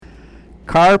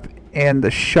Carp and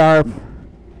the Sharp,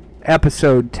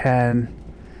 episode 10.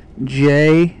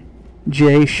 J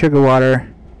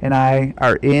Sugarwater and I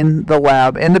are in the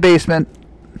lab, in the basement.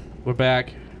 We're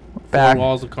back. Back. 4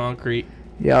 walls of concrete.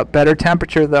 Yeah, better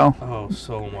temperature though. Oh,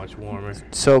 so much warmer.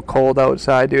 So cold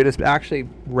outside, dude. It's actually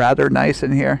rather nice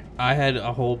in here. I had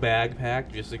a whole bag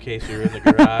packed just in case we were in the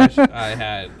garage. I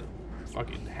had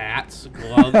fucking hats,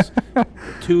 gloves,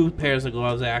 2 pairs of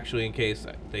gloves actually in case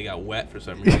they got wet for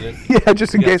some reason. Yeah,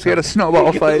 just in case we had a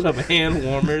snowball fight. Some hand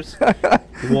warmers,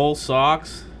 wool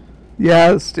socks.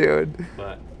 Yes, dude.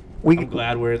 But I'm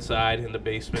glad we're inside in the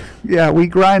basement. Yeah, we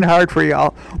grind hard for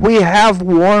y'all. We have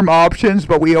warm options,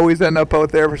 but we always end up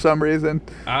out there for some reason.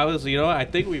 I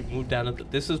think we've moved down to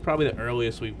this is probably the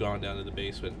earliest we've gone down to the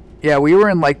basement. Yeah, we were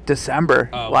in like December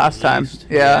last time.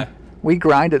 Yeah, we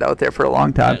grinded out there for a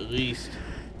long time. At least.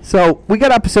 So we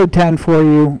got episode 10 for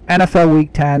you. NFL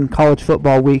Week 10, college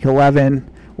football Week 11.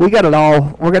 We got it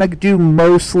all. We're going to do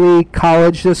mostly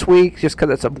college this week just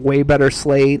because it's a way better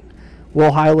slate.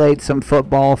 We'll highlight some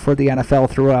football for the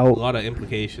NFL throughout. A lot of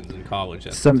implications in college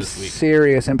some this week.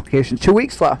 Serious implications. 2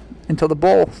 weeks left until the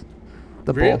bowl.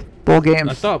 Bowl games.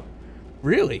 I thought,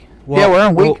 really? Well, yeah, we're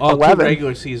in week 11. 2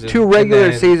 regular season. 2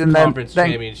 regular season, conference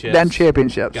championships. Then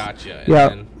championships. Gotcha.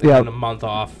 Yeah. And then a month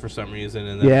off for some reason.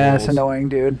 And then yeah, bowls. it's annoying,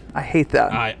 dude. I hate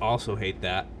that. I also hate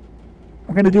that.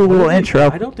 We're going to do a little intro.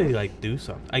 I don't think they do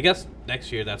something. I guess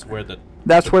next year that's where the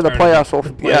playoffs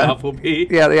will be.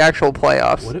 Yeah, the actual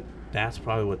playoffs. That's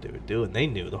probably what they were doing. They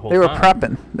knew the whole time. They were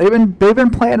prepping. They've been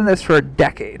planning this for a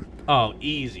decade. Oh,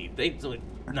 easy. They like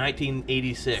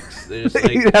 1986. There's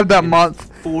like you have that month.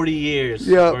 40 years.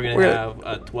 Yeah, we're gonna have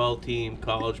a 12-team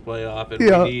college playoff, and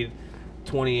we need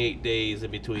 28 days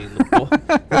in between the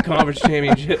conference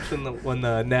championships and when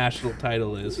the national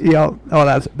title is. Yeah. Oh,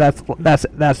 that's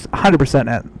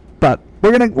 100% it. But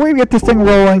we're gonna get this thing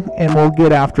rolling, and we'll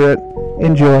get after it.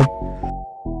 Enjoy.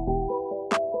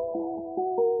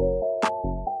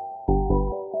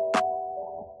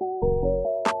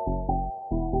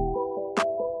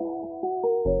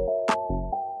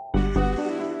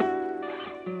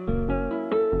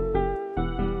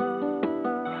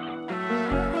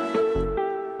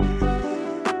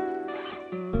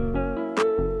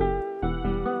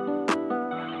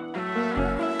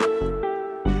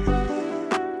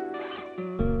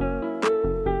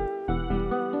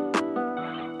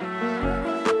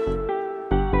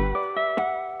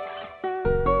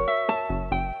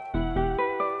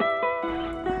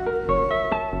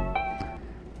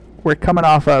 We're coming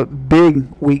off a big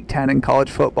Week 10 in college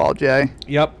football, Jay.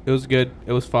 Yep, it was good.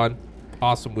 It was fun.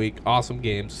 Awesome week. Awesome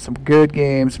games. Some good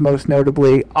games, most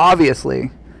notably,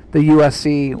 obviously, the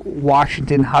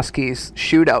USC-Washington Huskies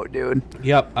shootout, dude.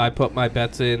 Yep, I put my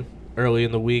bets in early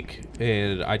in the week,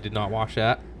 and I did not watch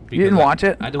that. You didn't watch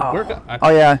it? I didn't work.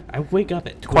 Yeah. I wake up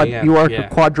at 2 a.m. You work a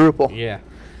quadruple. Yeah.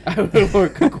 I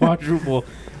work a quadruple.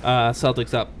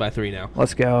 Celtics up by 3 now.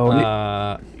 Let's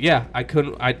go. Yeah, I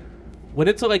couldn't. When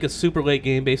it's like a super late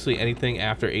game, basically anything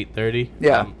after 8:30.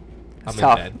 Yeah, I'm in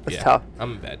tough. bed. It's tough.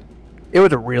 I'm in bed. It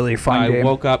was a really fun game. I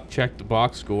woke up, checked the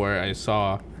box score. I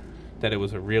saw that it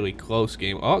was a really close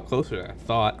game. A lot closer than I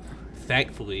thought.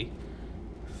 Thankfully,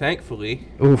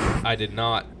 Oof. I did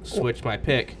not switch my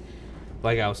pick.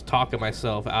 Like I was talking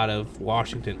myself out of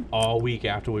Washington all week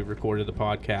after we recorded the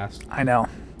podcast. I know.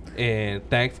 And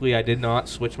thankfully, I did not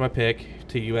switch my pick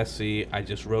to USC. I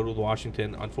just rode with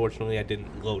Washington. Unfortunately, I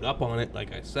didn't load up on it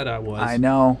like I said I was. I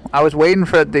know. I was waiting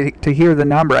for to hear the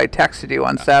number. I texted you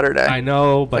on Saturday. I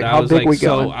know, but I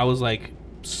was like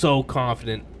so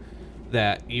confident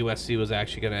that USC was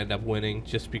actually going to end up winning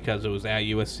just because it was at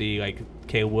USC. Like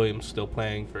Caleb Williams still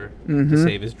playing to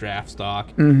save his draft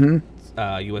stock. Mm-hmm.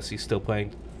 USC still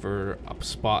playing for a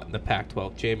spot in the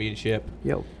Pac-12 championship.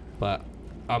 Yep. But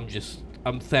I'm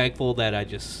thankful that I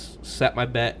just set my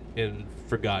bet and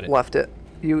forgot it. Left it.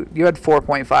 You had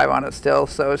 4.5 on it still,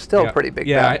 so it's still a pretty big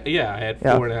bet. I had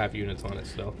 4.5 units on it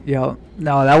still. Yeah.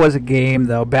 No, that was a game,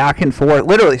 though. Back and forth.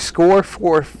 Literally, score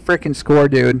for freaking score,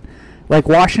 dude. Like,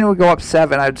 Washington would go up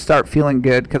 7. I'd start feeling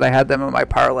good because I had them in my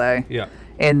parlay. Yeah.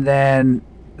 And then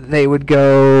they would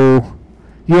go...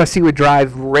 USC would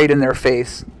drive right in their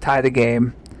face, tie the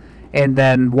game. And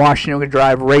then Washington would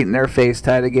drive right in their face,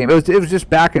 tie the game. It was just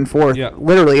back and forth,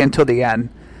 literally until the end.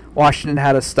 Washington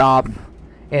had a stop,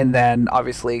 and then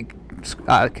obviously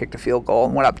kicked a field goal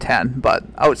and went up 10. But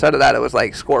outside of that, it was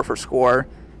like score for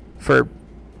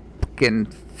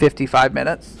 55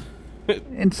 minutes.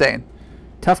 Insane.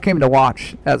 Tough game to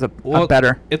watch as a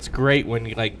bettor. It's great when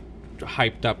you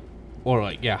hyped up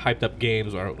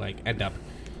games or end up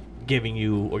giving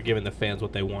the fans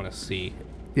what they want to see.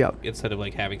 Yep. Instead of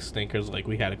like having stinkers like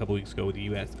we had a couple weeks ago with the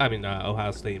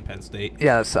Ohio State and Penn State.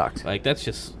 Yeah, that sucked. Like that's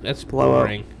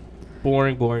boring.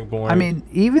 Boring. I mean,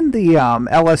 even the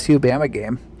LSU Bama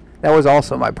game, that was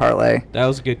also my parlay. That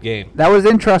was a good game. That was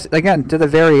interesting. Again, to the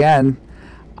very end.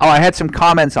 Oh, I had some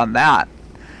comments on that.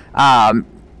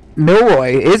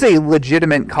 Milroy is a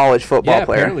legitimate college football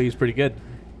player. Apparently he's pretty good.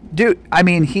 Dude, I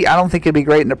mean, I don't think he'd be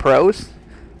great in the pros.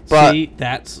 But see,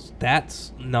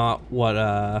 that's not what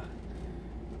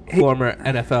former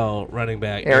NFL running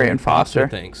back Arian Foster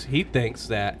thinks. He thinks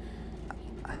that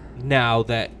now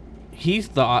that he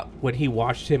thought when he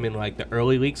watched him in like the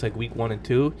early leagues, like week 1 and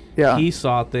 2, he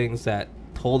saw things that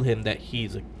told him that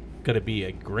he's going to be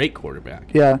a great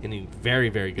quarterback. Yeah. And he's very,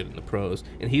 very good in the pros.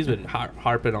 And he's been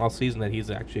harping all season that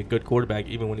he's actually a good quarterback,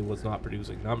 even when he was not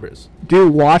producing numbers.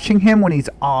 Dude, watching him when he's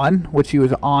on, which he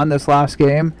was on this last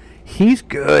game, he's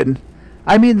good.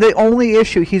 I mean, the only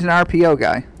issue, he's an RPO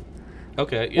guy.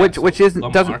 Okay, yeah. Which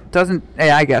isn't doesn't. Hey,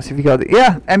 I guess if you go,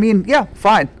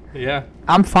 fine. Yeah.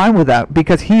 I'm fine with that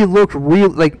because he looked real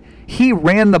like he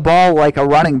ran the ball like a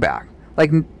running back,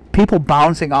 like people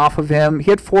bouncing off of him. He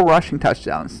had 4 rushing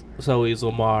touchdowns. So he's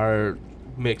Lamar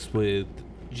mixed with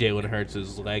Jalen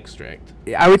Hurts' leg strength.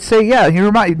 I would say, yeah.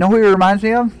 You know who he reminds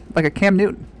me of? Like a Cam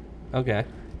Newton. Okay.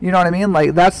 You know what I mean?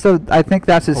 Like I think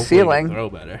that's his ceiling. He can throw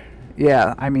better.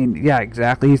 Yeah, I mean, yeah,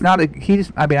 exactly. He's not I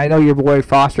mean, I know your boy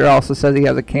Foster also says he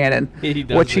has a cannon, he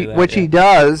does he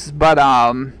does, but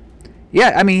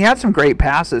yeah, I mean, he had some great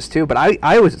passes too, but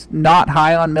I was not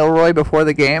high on Milroy before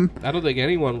the game. I don't think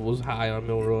anyone was high on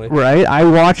Milroy. Right? I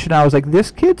watched and I was like,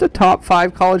 this kid's a top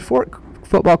 5 college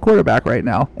football quarterback right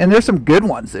now, and there's some good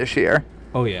ones this year.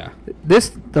 Oh yeah.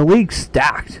 The league's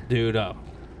stacked. Dude,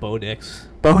 Bo Nix.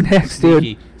 Bo Nix,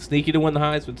 dude. Sneaky to win the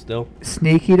Heisman still.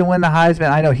 Sneaky to win the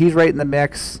Heisman. I know, he's right in the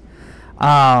mix.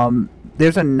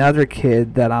 There's another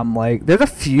kid that I'm like, there's a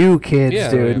few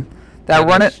kids, dude.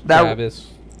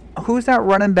 Travis. Who's that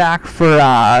running back for,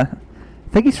 I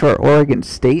think he's for Oregon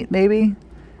State, maybe?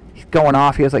 He's going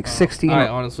off. He has like 16. I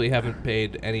honestly haven't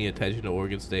paid any attention to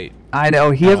Oregon State. I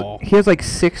know. He has like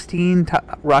 16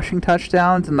 rushing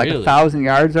touchdowns and like 1,000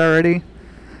 yards already.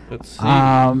 Let's see. They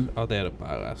had a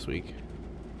bye last week.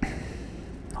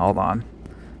 Hold on.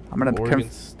 I'm gonna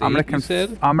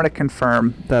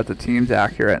confirm that the team's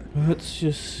accurate. Let's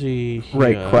just see here.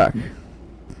 Right quick.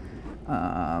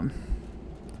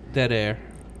 Dead air.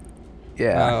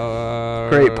 Yeah.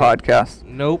 Great podcast.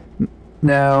 Nope.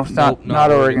 No, it's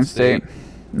not Oregon State.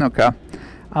 Okay.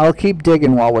 I'll keep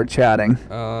digging while we're chatting.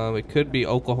 It could be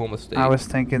Oklahoma State. I was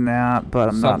thinking that, but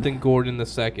I'm not. Something Gordon the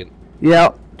second.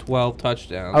 Yep. 12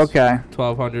 touchdowns. Okay.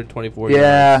 1,224 yards.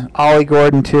 Yeah, Ollie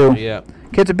Gordon too. Yeah.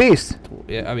 Kid's a beast.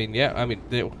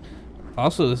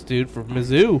 Also this dude from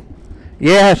Mizzou.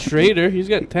 Yeah. Schrader, he's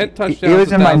got 10 touchdowns. He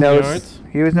was in my notes. Yards.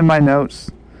 He was in my notes.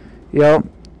 Yep.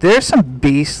 There's some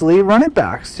beastly running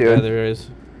backs, dude. Yeah, there is.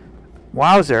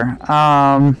 Wowzer.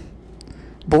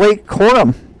 Blake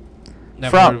Corum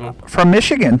from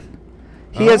Michigan.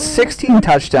 He has 16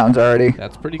 touchdowns already.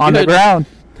 That's pretty good. On the ground.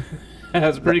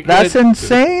 That's pretty good. That's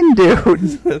insane, dude.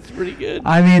 That's pretty good.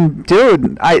 I mean,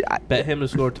 dude, I bet him to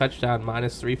score a touchdown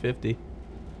minus 350.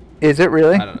 Is it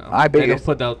really? I don't know. They don't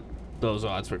put out those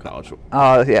odds for college.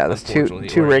 Oh yeah, that's too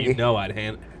riggy. You know I'd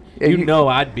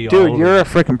I'd be. Dude, all you're over a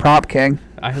freaking prop king.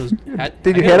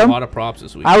 Did you hit him? A lot of props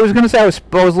this week. I was gonna say I was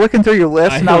looking through your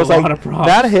list and I was like,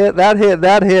 that hit.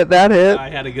 I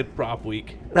had a good prop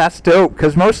week. That's dope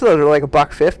because most of those are like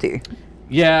 $1.50.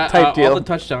 Yeah, type deal. All the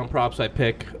touchdown props I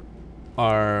pick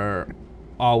are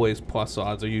always plus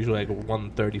odds. They're usually like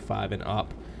 135 and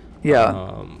up.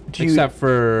 Yeah. Except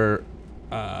for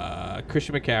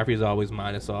Christian McCaffrey is always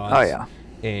minus odds. Oh yeah.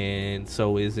 And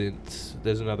so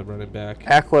there's another running back.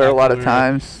 Eckler a lot of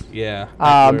times. Yeah.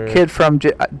 Kid from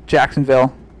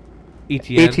Jacksonville.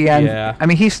 ETN. Yeah. I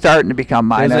mean, he's starting to become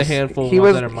minus. There's a handful. He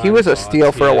was a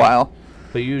steal for a while.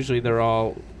 But usually they're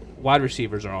all wide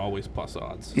receivers are always plus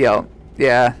odds. Yeah.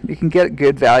 Yeah. You can get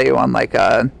good value on like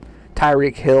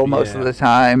Tyreek Hill most of the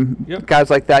time. Yep.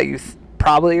 Guys like that you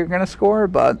probably are going to score,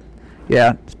 but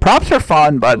yeah. Props are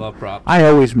fun, but I love props. I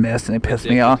always miss and they piss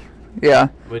me off. Yeah.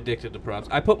 I'm addicted to props.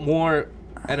 I put more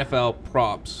NFL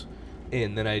props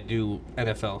in than I do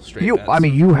NFL straight bets. I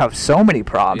mean, you have so many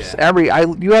props. Yeah.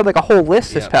 You had like a whole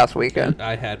list this past weekend.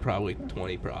 I had probably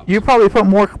 20 props. You probably put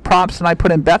more props than I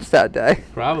put in bets that day.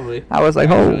 Probably. I was like,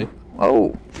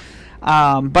 oh.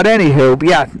 But anywho,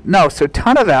 yeah, no. So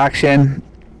ton of action.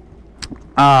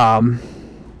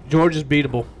 George is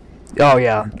beatable. Oh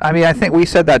yeah. I mean, I think we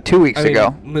said that 2 weeks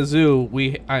ago.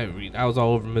 Mizzou. I was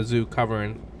all over Mizzou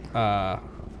covering.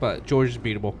 But George is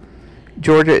beatable.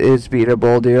 Georgia is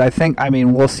beatable,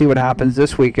 dude. We'll see what happens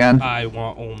this weekend. I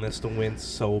want Ole Miss to win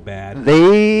so bad.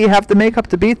 They have to make up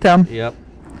to beat them. Yep.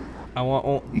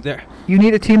 You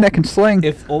need a team that can sling.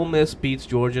 If Ole Miss beats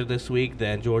Georgia this week,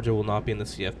 then Georgia will not be in the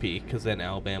CFP, because then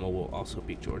Alabama will also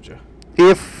beat Georgia.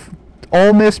 If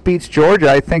Ole Miss beats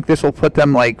Georgia, I think this will put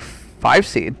them 5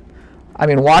 seed.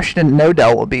 Washington no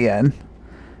doubt will be in.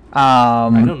 I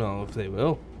don't know if they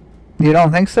will. You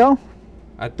don't think so?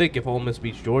 I think if Ole Miss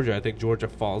beats Georgia, I think Georgia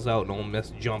falls out and Ole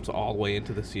Miss jumps all the way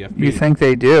into the CFP. You think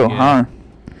they do, huh?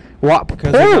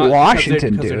 Poor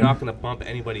Washington, dude. Because they're not going to bump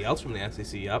anybody else from the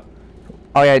SEC up.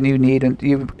 Oh, yeah, you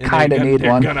kind of need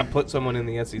one. They're going to put someone in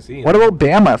the SEC. What about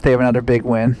Bama if they have another big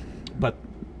win? But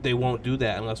they won't do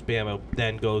that unless Bama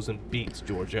then goes and beats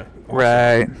Georgia. Also.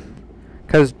 Right.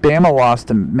 Because Bama lost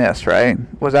to Miss, right?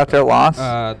 Was that their loss?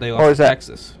 They lost to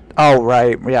Texas. Oh,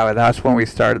 right. Yeah, that's when we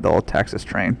started the old Texas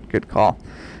train. Good call.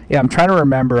 Yeah, I'm trying to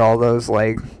remember all those,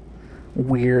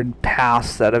 weird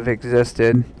paths that have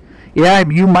existed. Yeah,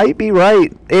 you might be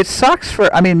right. It sucks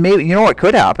maybe, you know what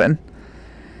could happen?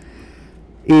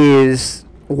 Is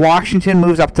Washington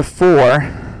moves up to 4.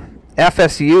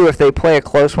 FSU, if they play a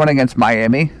close one against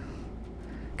Miami.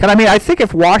 I think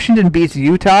if Washington beats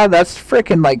Utah, that's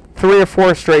freaking 3 or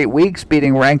 4 straight weeks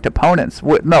beating ranked opponents.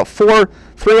 3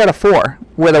 out of 4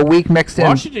 with a week mixed in.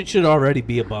 Washington should already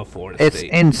be above Florida State.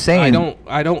 It's insane.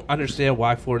 I don't understand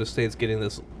why Florida State's getting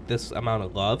this amount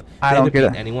of love. I don't get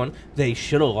it. Anyone. They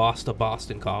should have lost to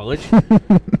Boston College.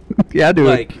 Yeah,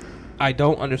 dude. I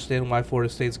don't understand why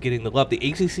Florida State's getting the love. The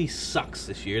ACC sucks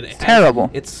this year. It's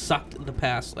terrible. It's sucked in the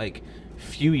past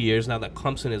few years now that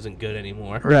Clemson isn't good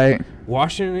anymore. Right.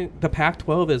 Washington, the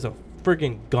Pac-12 is a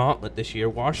friggin' gauntlet this year.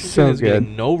 Washington is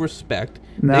getting no respect.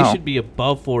 No. They should be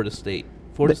above Florida State.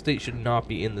 Florida State should not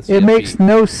be in the CFP. It makes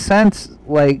no sense.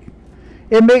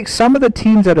 It makes some of the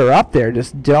teams that are up there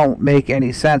just don't make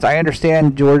any sense. I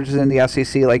understand Georgia's in the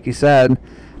SEC, like you said,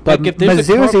 but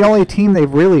Mizzou is the only team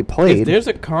they've really played. If there's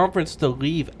a conference to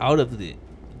leave out of the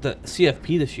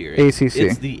CFP this year, ACC.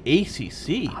 It's the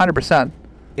ACC. 100%.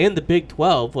 And the Big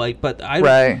 12,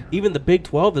 even the Big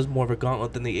 12 is more of a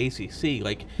gauntlet than the ACC.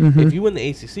 If you win the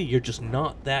ACC, you're just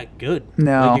not that good.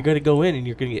 No. You're going to go in and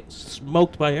you're going to get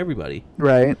smoked by everybody.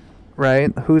 Right.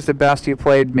 Who's the best you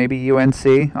played? Maybe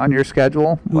UNC on your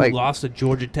schedule? Who lost to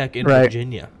Georgia Tech in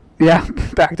Virginia. Yeah,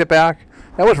 back to back.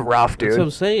 That was rough, dude. That's what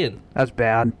I'm saying. That's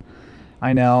bad.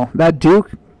 I know. That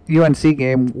Duke UNC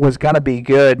game was going to be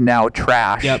good, now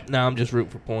trash. Yep, now I'm just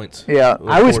rooting for points. Yeah,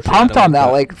 I was pumped on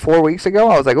that 4 weeks ago.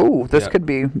 I was like, ooh, this could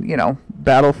be,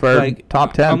 battle for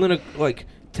top 10. I'm going to,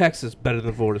 Texas better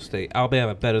than Florida State.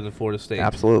 Alabama better than Florida State.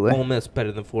 Absolutely. Ole Miss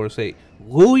better than Florida State.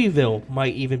 Louisville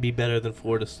might even be better than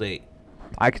Florida State.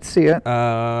 I could see it.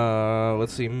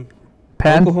 Let's see.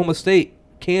 Penn. Oklahoma State.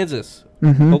 Kansas.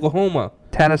 Oklahoma.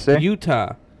 Tennessee.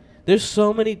 Utah. There's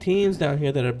so many teams down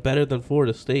here that are better than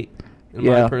Florida State. In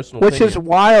my personal Which opinion. is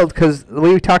wild because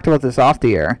we talked about this off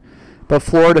the air. But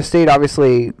Florida State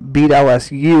obviously beat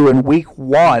LSU in week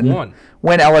 1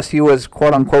 when LSU was,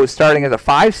 quote-unquote, starting as a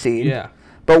 5 seed. Yeah.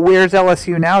 But where's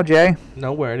LSU now, Jay?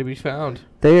 Nowhere to be found.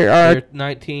 They're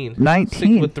 19.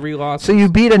 19. With 3 losses. So you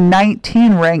beat a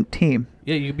 19-ranked team.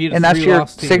 Yeah, you beat a 3-loss team. And that's your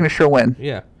signature win.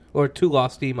 Yeah. Or a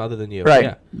 2-loss team other than you. Right.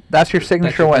 Yeah. That's your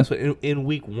signature win. In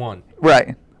week 1.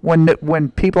 Right.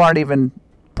 When people aren't even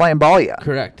playing ball yet.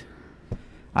 Correct.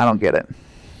 I don't get it.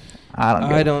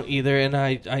 I don't either, and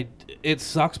it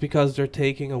sucks because they're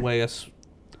taking away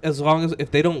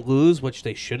if they don't lose, which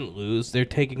they shouldn't lose, they're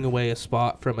taking away a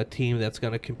spot from a team that's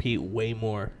going to compete way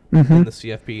more in the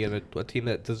CFP and a team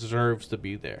that deserves to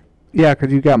be there. Yeah,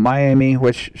 because you got Miami,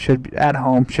 which at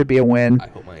home should be a win. I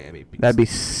hope Miami beats. That'd be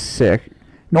sick.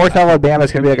 North Alabama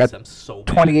is going to be like a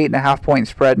 28.5 point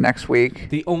spread next week.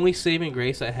 The only saving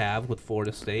grace I have with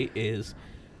Florida State is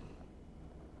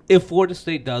if Florida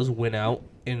State does win out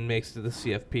and makes it to the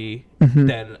CFP,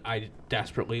 then I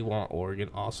desperately want Oregon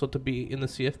also to be in the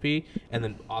CFP, and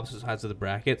then opposite sides of the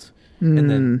brackets, and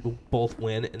then both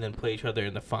win and then play each other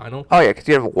in the final. Oh, yeah, because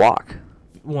you have a walk.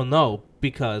 Well, no,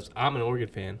 because I'm an Oregon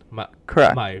fan.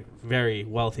 Correct. My very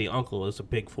wealthy uncle is a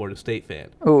big Florida State fan.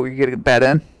 Oh, you get a bet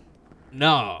in?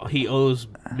 No, he owes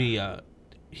me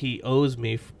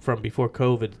from before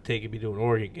COVID taking me to an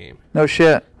Oregon game. No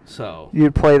shit. So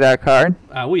you'd play that card?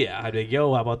 Well, yeah. I'd be like,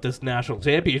 yo, how about this national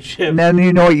championship? And then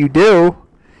you know what you do?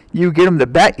 You get him to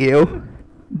bet you.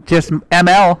 Just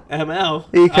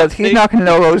ML. Because he's not going to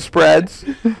know those spreads.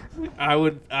 I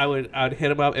would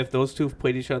hit him up if those two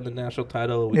played each other in the national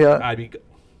title.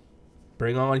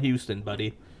 Bring on Houston,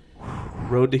 buddy.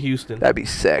 Road to Houston. That'd be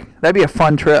sick. That'd be a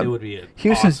fun trip. It would be.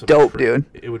 Houston's awesome dope, trip.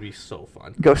 dude. It would be so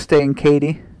fun. Go stay in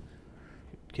Katy.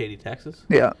 Katy, Texas?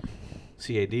 Yeah.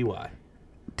 C-A-D-Y.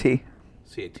 T.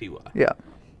 C-A-T-Y. Yeah.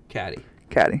 Caddy.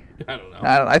 I don't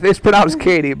know. It's pronounced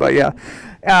Katy, but yeah.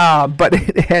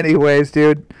 But anyways,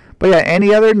 dude. But yeah,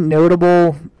 any other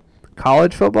notable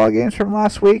college football games from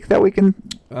last week that we can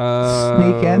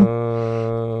sneak in?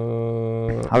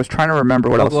 I was trying to remember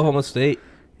what else. Oklahoma State.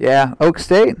 Yeah, Oak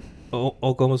State.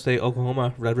 Oklahoma State,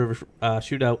 Oklahoma, Red River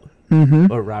shootout.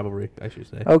 Or rivalry, I should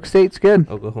say. Oak State's good.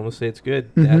 Oklahoma State's good.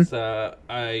 That's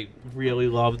I really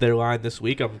love their line this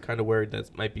week. I'm kind of worried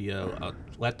that might be a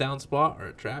letdown spot or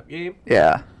a trap game.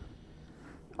 Yeah.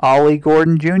 Ollie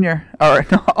Gordon Jr. Or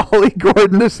Ollie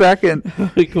Gordon the second.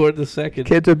 Ollie Gordon the second.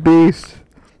 Kid's a beast.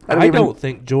 I don't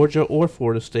think Georgia or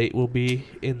Florida State will be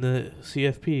in the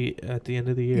CFP at the end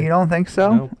of the year. You don't think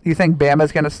so? No. You think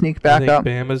Bama's going to sneak back up? I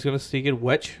think Bama's going to sneak in.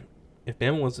 Which, if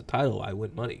Bama wins the title, I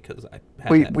win money because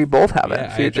we both have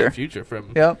that future. I had that future from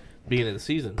beginning of the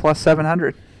season. Plus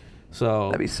 700.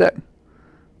 So that'd be sick.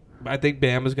 I think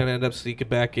Bama's going to end up sneaking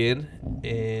back in,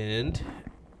 and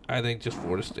I think just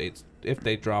Florida State's, if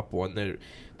they drop one,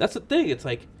 that's the thing. It's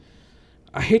like,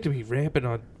 I hate to be ramping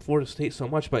on Florida State so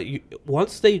much, but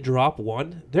once they drop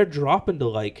one, they're dropping to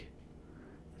like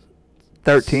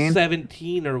 13,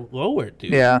 17 or lower,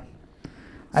 dude. Yeah.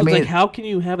 So I mean, like, how can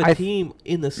you have a team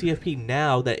in the CFP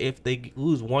now that if they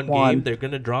lose one game, they're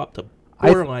going to drop to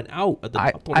borderline out at the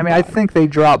top 25? I mean, I think they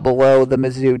drop below the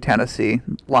Mizzou-Tennessee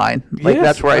line. Like,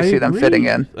 that's where I see them fitting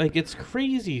in. Like, it's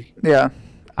crazy. Yeah.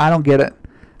 I don't get it.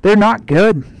 They're not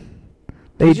good.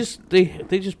 They just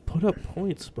put up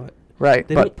points, but right,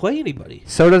 they don't play anybody.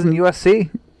 So doesn't USC.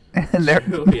 And they're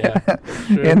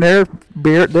and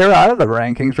they're out of the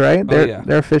rankings, right?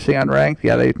 They're fishing unranked.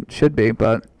 Yeah, they should be,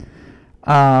 but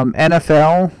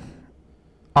NFL,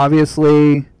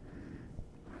 obviously,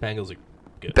 Bengals are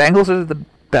good. Bengals are the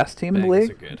best team in the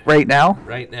league right now.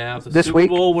 Right now, if the Super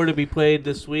Bowl were to be played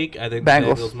this week, I think the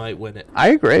Bengals might win it. I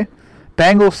agree.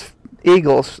 Bengals,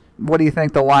 Eagles. What do you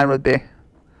think the line would be?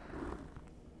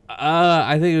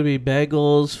 I think it would be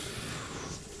Bengals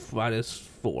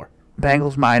 -4.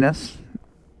 Bengals minus.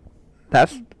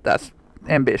 That's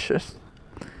ambitious.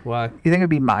 Why? You think it'd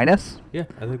be minus? Yeah,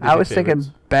 I think. I was thinking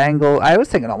Bengals. I was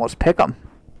thinking almost pick 'em.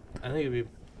 I think it'd be.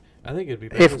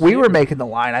 Bengals if we were making the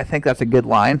line, I think that's a good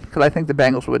line because I think the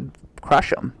Bengals would crush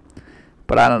them.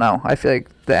 But I don't know. I feel like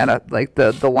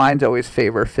the lines always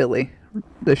favor Philly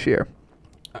this year.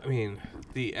 I mean,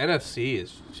 the NFC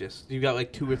is just, you got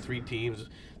like 2 or 3 teams.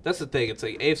 That's the thing. It's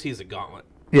like AFC is a gauntlet.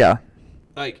 Yeah.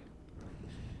 Like,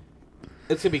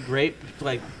 it's gonna be great,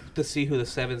 like, to see who the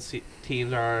 7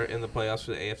 teams are in the playoffs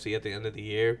for the AFC at the end of the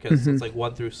year, because it's like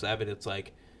 1 through 7. It's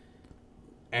like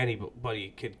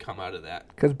anybody could come out of that.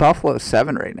 Because Buffalo's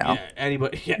 7 right now. Yeah,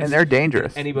 anybody. Yes. And they're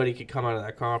dangerous. Anybody could come out of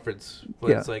that conference.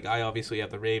 But it's like, I obviously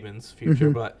have the Ravens future,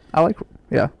 but I like,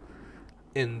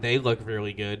 and they look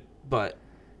really good. But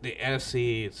the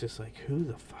NFC, it's just like, who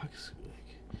the fuck's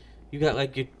like? You got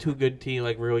like your 2 good teams,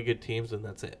 like really good teams, and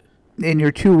that's it. And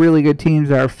your 2 really good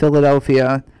teams are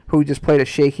Philadelphia, who just played a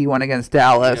shaky one against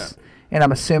Dallas, and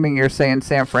I'm assuming you're saying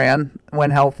San Fran when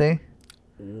healthy.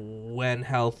 When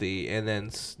healthy, and then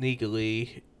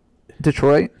sneakily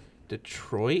Detroit,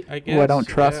 I guess. Who I don't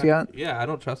trust yet. Yeah, I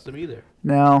don't trust them either.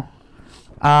 No.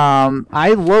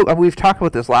 We've talked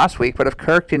about this last week, but if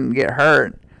Kirk didn't get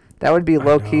hurt, that would be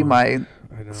low-key my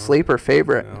sleeper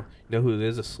favorite. You know who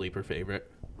is a sleeper favorite?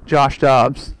 Josh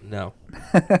Dobbs. No.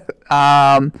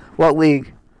 What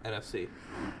league? NFC.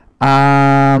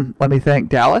 Let me think.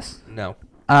 Dallas? No.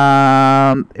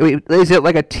 Is it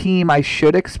like a team I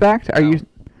should expect? Are you?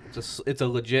 It's a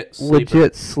legit sleeper.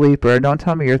 Legit sleeper. Don't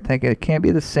tell me you're thinking it can't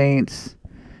be the Saints.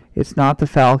 It's not the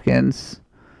Falcons.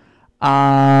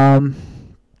 Trying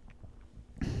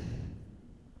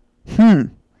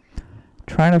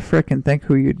to frickin' think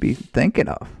who you'd be thinking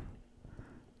of.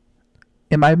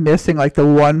 Am I missing like the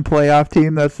one playoff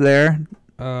team that's there?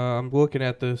 I'm looking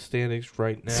at the standings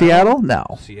right now. Seattle? No.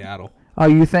 Seattle. Oh,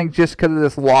 you think just because of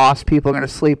this loss, people are going to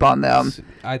sleep on them?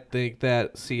 I think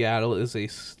that Seattle is a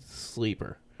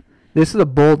sleeper. This is a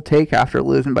bold take after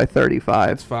losing by 35.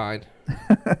 That's fine.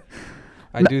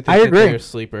 I do think that they're a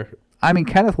sleeper. I mean,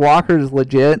 Kenneth Walker is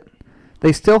legit.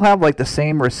 They still have like the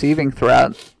same receiving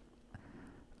threat.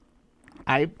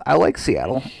 I like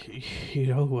Seattle. You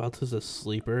know who else is a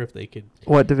sleeper if they could?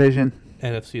 What division?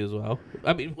 NFC as well.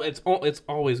 I mean, it's always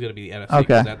going to be the NFC.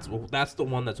 Okay. That's the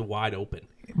one that's wide open.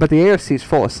 But the AFC is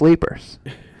full of sleepers.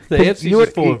 The AFC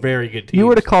is full of very good teams. You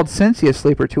would have called Cincy a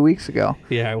sleeper 2 weeks ago.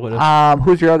 Yeah, I would have.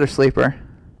 Who's your other sleeper?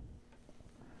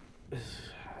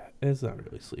 It's not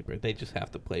really a sleeper. They just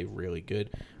have to play really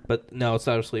good. But no, it's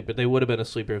not a sleeper. They would have been a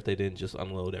sleeper if they didn't just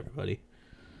unload everybody.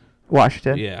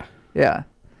 Washington? Yeah. Yeah.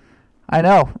 I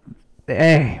know.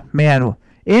 Hey, man,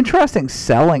 interesting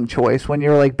selling choice when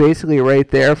you're like basically right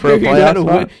there for a playoff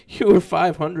spot. You were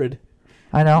 500.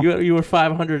 I know. You were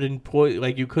 500 in point.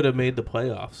 Like you could have made the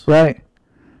playoffs.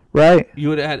 Right. You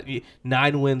would have had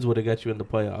 9 wins. Would have got you in the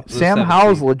playoffs. Sam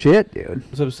Howell's legit, dude.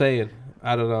 That's what I'm saying.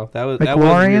 I don't know. That was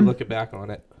weird looking back on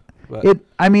it. But.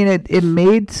 It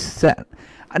made sense.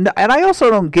 And I also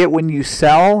don't get when you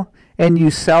sell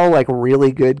like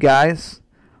really good guys,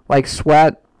 like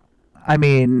Sweat. I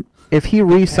mean, if he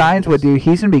re-signs with you,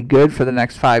 he's going to be good for the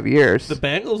next 5 years. The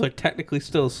Bengals are technically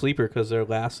still a sleeper because they're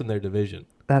last in their division.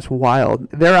 That's wild.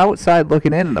 They're outside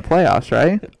looking in the playoffs,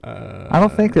 right? I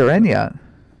don't think they're in yet.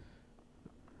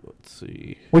 Let's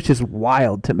see. Which is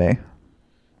wild to me.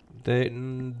 They're the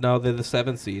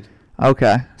 7th seed.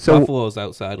 Okay. So Buffalo's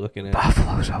outside looking in.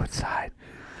 Buffalo's outside.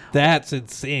 That's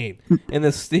insane. And the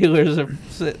Steelers are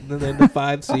sitting in the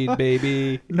 5 seed,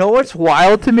 baby. You know what's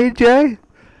wild to me, Jay?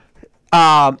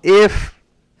 If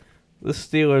the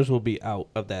Steelers will be out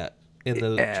of that, and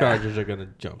the Chargers are going to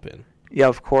jump in. Yeah,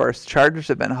 of course. Chargers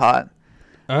have been hot.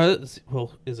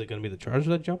 Well, is it going to be the Chargers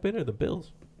that jump in or the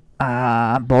Bills?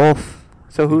 Both.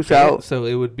 So who's out? So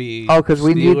it would be. Oh, because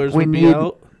we need.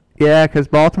 Out. Yeah, because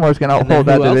Baltimore's going to hold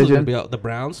that division. Who else is going to be out? The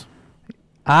Browns.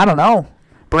 I don't know.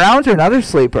 Browns are another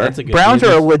sleeper. Browns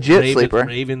are a legit sleeper.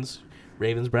 Ravens,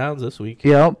 Browns this week.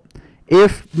 Yep.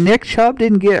 If Nick Chubb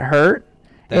didn't get hurt,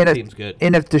 that team's good.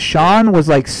 And if Deshaun was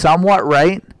like somewhat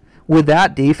right with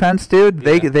that defense, dude,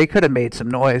 they could have made some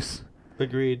noise.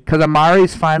 Agreed. Because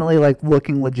Amari's finally like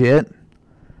looking legit.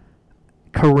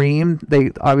 Kareem,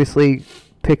 they obviously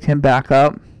picked him back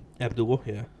up. Abdul,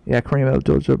 yeah. Yeah, Kareem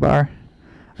Abdul-Jabbar.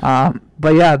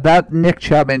 But yeah, that Nick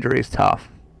Chubb injury is tough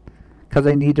because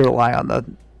they need to rely on the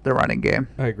running game.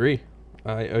 I agree.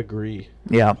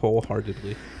 Yeah.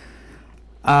 Wholeheartedly.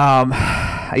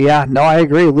 Yeah, no, I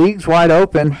agree. League's wide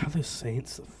open. Wow, the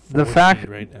Saints. The fact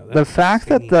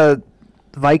that the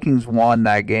Vikings won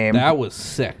that game. That was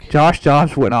sick. Josh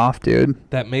Dobbs went off, dude.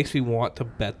 That makes me want to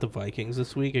bet the Vikings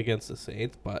this week against the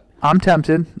Saints, but I'm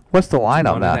tempted. What's the line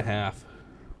on that? 1.5.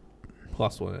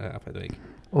 Plus 1.5, I think.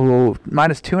 Oh,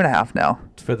 minus 2.5 now.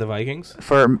 For the Vikings?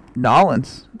 For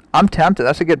Nolans. I'm tempted.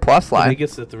 That's a good plus line. If it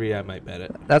gets to 3, I might bet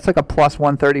it. That's like a plus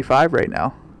 135 right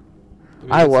now.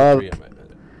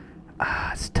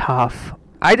 It's tough.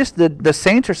 The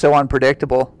Saints are so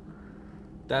unpredictable.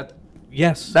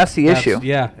 Yes. That's the issue.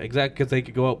 Yeah, exactly, because they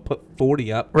could go out and put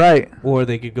 40 up. Right. Or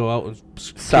they could go out and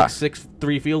kick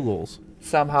 3 field goals.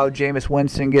 Somehow Jameis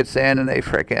Winston gets in and they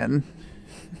frickin'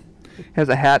 has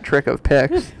a hat trick of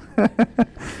picks.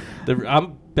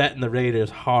 I'm betting the Raiders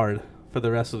hard for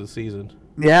the rest of the season.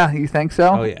 Yeah, you think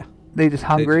so? Oh, yeah. They just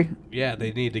hungry?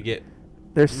 They need to get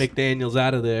McDaniels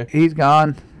out of there. He's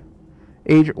gone.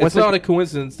 It's not a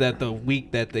coincidence that the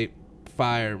week that they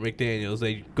fire McDaniels,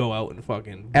 they go out and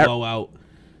fucking blow out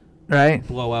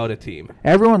a team.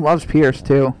 Everyone loves Pierce,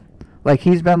 too. Like,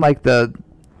 he's been like the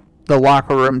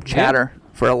locker room chatter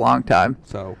for a long time.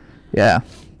 So, yeah.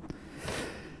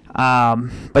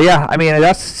 But yeah, I mean,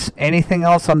 that's anything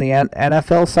else on the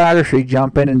NFL side, or should we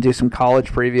jump in and do some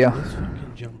college preview? Let's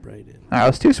fucking jump right in. All right,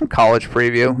 let's do some college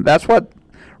preview. That's what,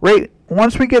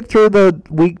 once we get through the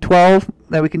week 12,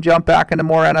 then we can jump back into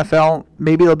more NFL.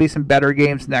 Maybe there'll be some better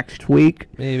games next week.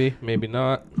 Maybe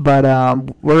not. But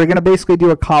we're going to basically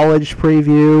do a college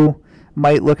preview.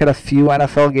 Might look at a few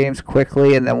NFL games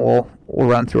quickly, and then we'll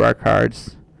run through our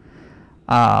cards.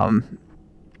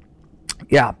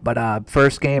 Yeah, but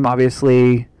first game,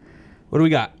 obviously. What do we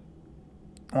got?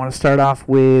 I want to start off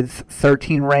with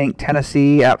 13-ranked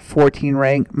Tennessee at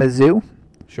 14-ranked Mizzou.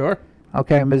 Sure.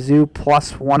 Okay, Mizzou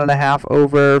plus 1.5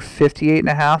 over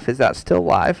 58.5. Is that still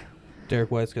live?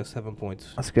 Derek White's got 7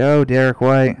 points. Let's go, Derek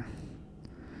White.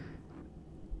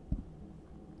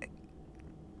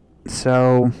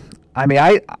 So, I mean,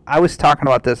 I was talking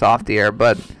about this off the air,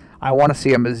 but I want to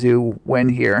see a Mizzou win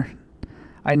here.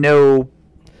 I know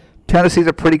Tennessee's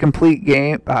a pretty complete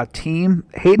team.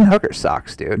 Hayden Hooker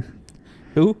sucks, dude.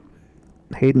 Who?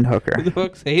 Hayden Hooker. Who the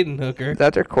fuck's Hayden Hooker? Is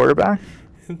that their quarterback?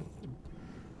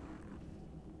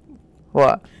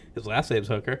 What? His last name's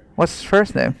Hooker. What's his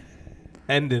first name?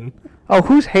 Hendon. Oh,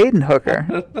 who's Hayden Hooker?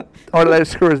 Or did I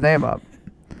just screw his name up?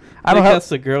 I think that's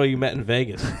the girl you met in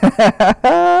Vegas.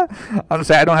 I'm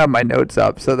saying I don't have my notes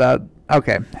up, so that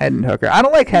okay. Hendon Hooker. I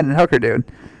don't like Hendon Hooker, dude.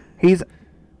 He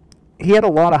had a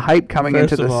lot of hype coming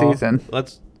into the season.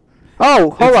 Hold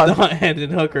on. It's not Hendon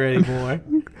Hooker anymore.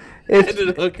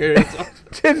 Hendon Hooker is...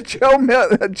 It's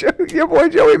your boy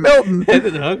Joey Milton.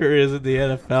 Hendon Hooker is in the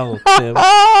NFL, Tim.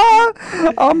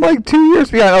 I'm like 2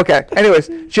 years behind. Okay. Anyways,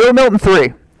 Joey Milton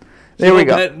 3. There we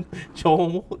go.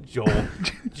 Joe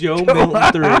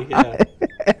Milton 3. Yeah.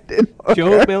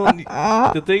 Joe Milton.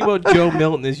 The thing about Joe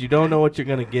Milton is you don't know what you're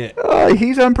gonna get.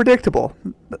 He's unpredictable.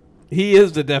 He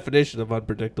is the definition of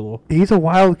unpredictable. He's a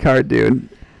wild card, dude.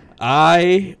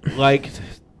 I liked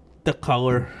the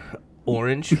color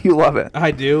orange. You love it.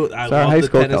 I do. I love the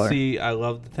Tennessee. Color. I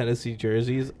love the Tennessee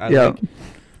jerseys.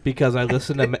 Because I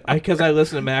listen to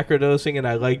macrodosing and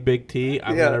I like Big T.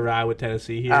 I'm gonna ride with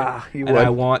Tennessee here. I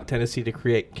want Tennessee to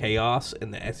create chaos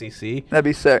in the SEC. That'd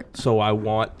be sick. So I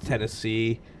want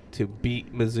Tennessee to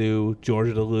beat Mizzou,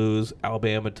 Georgia to lose,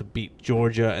 Alabama to beat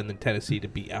Georgia, and then Tennessee to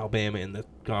beat Alabama in the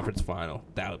conference final.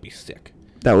 That would be sick.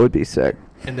 That would be sick.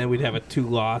 And then we'd have a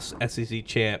 2-loss SEC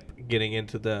champ getting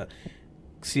into the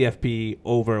CFB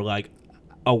over like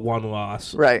a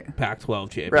 1-loss Pac-12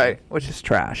 champion. Right, which is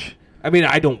trash. I mean,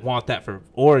 I don't want that for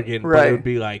Oregon, but it would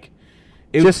be like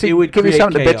it would give you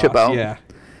something chaos. to bitch about.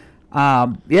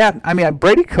 Yeah. I mean,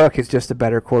 Brady Cook is just a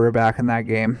better quarterback in that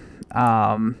game.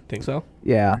 Think so?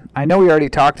 Yeah. I know we already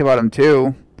talked about him,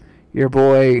 too. Your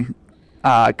boy,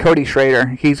 Cody Schrader.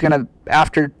 He's going to,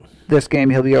 after this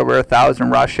game, he'll be over 1,000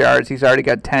 rush yards. He's already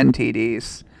got 10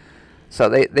 TDs. So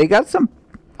they got some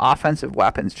offensive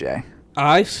weapons, Jay.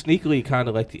 I sneakily kind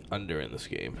of like the under in this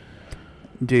game.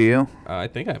 Do you? I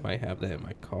think I might have that in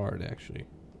my card, actually.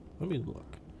 Let me look.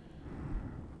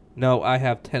 No, I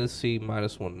have Tennessee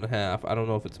 -1.5. I don't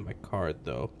know if it's in my card,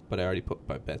 though, but I already put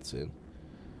my bets in.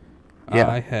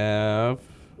 Yeah.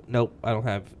 Nope, I don't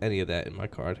have any of that in my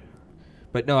card.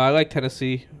 But no, I like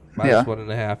Tennessee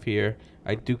 -1.5 here.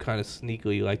 I do kind of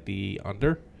sneakily like the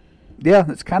under. Yeah,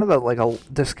 it's kind of like a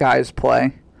disguised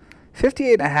play.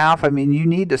 58.5, I mean, you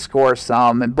need to score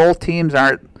some, and both teams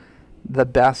aren't the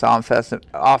best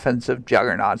offensive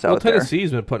juggernauts out there.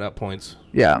 Tennessee's been putting up points.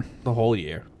 Yeah. The whole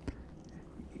year.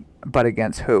 But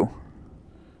against who?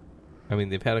 I mean,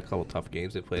 they've had a couple tough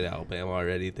games. They played Alabama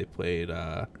already. They played...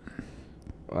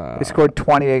 they scored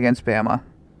 20 against Bama.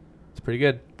 It's pretty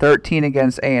good. 13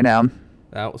 against A&M.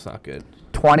 That was not good.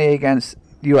 20 against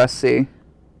USC.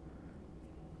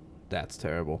 That's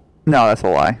terrible. No, that's a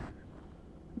lie.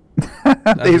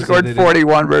 They scored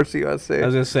 41 versus USC. I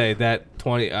was going to say that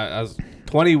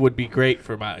 20 would be great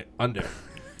for my under.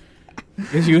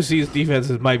 Because USC's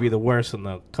defenses might be the worst in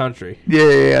the country.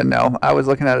 Yeah, no. I was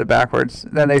looking at it backwards.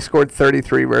 Then they scored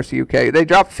 33 versus UK. They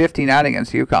dropped 59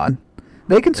 against UConn.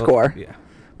 They can score. Yeah.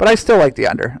 But I still like the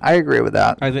under. I agree with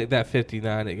that. I think that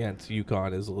 59 against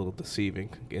UConn is a little deceiving.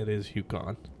 It is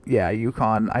UConn. Yeah,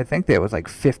 UConn. I think there was like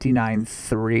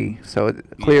 59-3. So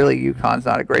clearly UConn's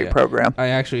not a great program. I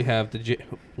actually have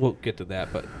we'll get to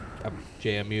that, but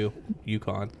JMU,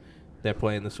 UConn, they're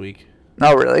playing this week.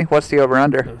 Oh, really? What's the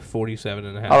over-under?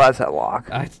 47.5. Oh, that's a lock.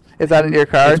 Is that in your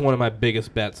card? It's one of my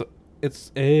biggest bets.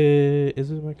 Is it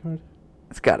in my card?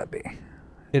 It's got to be.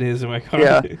 It is in my card.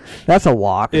 Yeah, that's a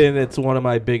lock. And it's one of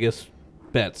my biggest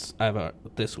bets I've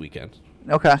this weekend.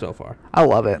 Okay. So far. I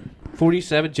love it.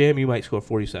 47. JMU might score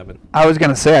 47. I was going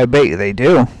to say, I bet you they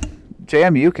do.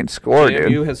 JMU can score, dude.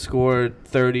 JMU has scored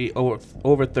 30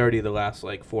 over 30 the last,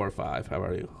 4 or 5. I've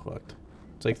already looked.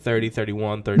 It's like 30,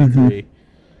 31, 33. Mm-hmm.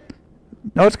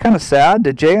 No, it's kind of sad.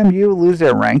 Did JMU lose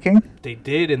their ranking? They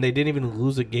did, and they didn't even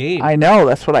lose a game. I know.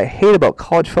 That's what I hate about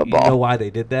college football. You know why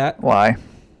they did that? Why?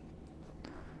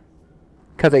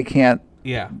 Because they can't.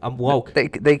 Yeah, I'm woke. They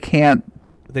can't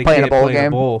play in a bowl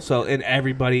game. And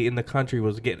everybody in the country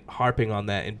was harping on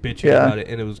that and bitching about it,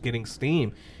 and it was getting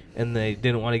steam. And they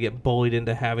didn't want to get bullied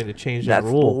into having to change that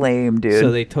rule. That's lame, dude.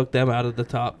 So they took them out of the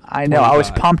top. I know. 25. I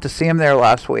was pumped to see them there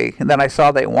last week, and then I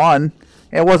saw they won.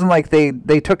 It wasn't like they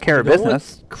took care of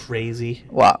business. What's crazy?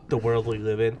 What? The world we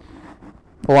live in.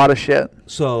 A lot of shit.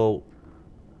 So,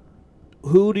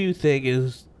 who do you think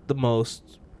is the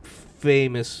most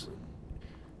famous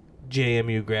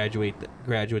JMU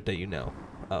graduate that you know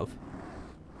of?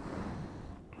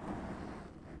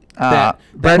 That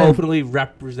hopefully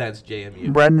represents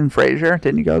JMU. Brendan Fraser,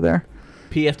 didn't you go there?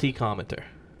 PFT commenter.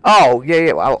 Oh,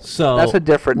 yeah. Well, so that's a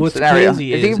different scenario. Is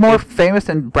he more famous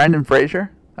than Brendan Fraser?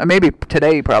 Maybe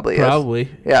today he probably is. Probably.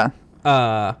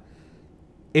 Yeah.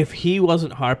 If he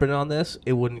wasn't harping on this,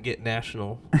 it wouldn't get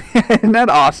national. Isn't that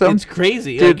awesome? It's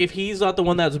crazy. Dude. Like, if he's not the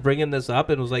one that's bringing this up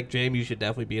and was like, James, you should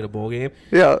definitely be in a bowl game.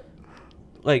 Yeah.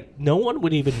 Like, no one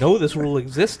would even know this rule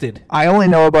existed. I only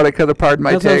know about it because of Pardon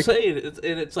My Take. That's what I'm saying.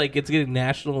 It's like it's getting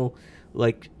national,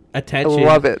 attention. I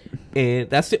love it. And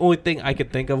that's the only thing I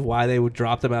could think of why they would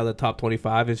drop them out of the top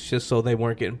 25. It's just so they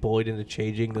weren't getting bullied into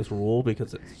changing this rule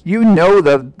because it's... You know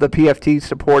the PFT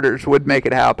supporters would make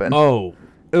it happen. Oh,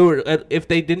 If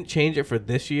they didn't change it for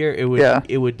this year,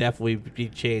 it would definitely be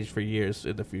changed for years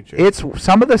in the future. It's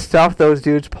some of the stuff those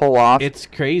dudes pull off. It's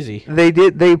crazy. They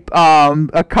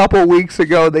a couple weeks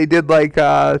ago they did like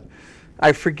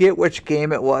I forget which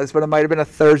game it was, but it might have been a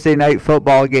Thursday night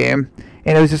football game,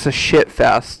 and it was just a shit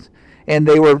fest. And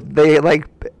they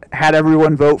had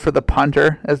everyone vote for the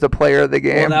punter as the player of the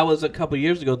game. Well, that was a couple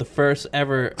years ago, the first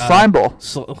ever Slime Bowl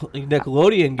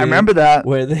Nickelodeon game. I remember that,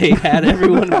 where they had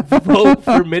everyone vote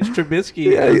for Mitch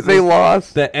Trubisky. Yeah, they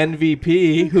lost the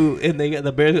MVP, and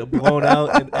the Bears got blown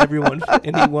out, and he won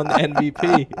the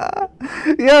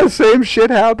MVP. Yeah, same shit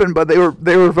happened, but they were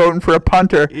voting for a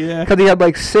punter. Yeah, because he had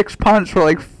like 6 punts for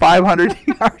like 500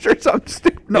 yards or something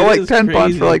stupid. No, like 10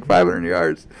 punts for like 500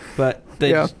 yards. But.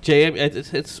 It's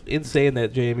insane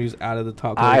that JMU's out of the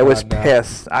top. I was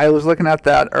pissed. I was looking at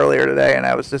that earlier today, and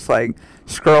I was just like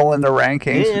scrolling the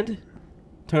rankings. And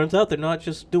turns out they're not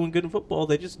just doing good in football;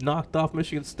 they just knocked off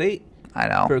Michigan State. I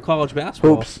know, for college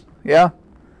basketball. Oops. Yeah.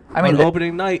 I mean,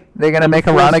 opening night, they're gonna make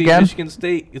a run again. Michigan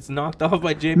State gets knocked off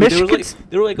by JMU.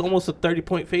 They were like almost a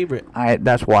 30-point favorite.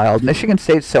 That's wild. Michigan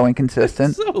State's so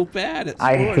inconsistent. It's so bad.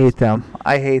 I hate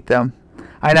them.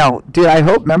 I know, dude.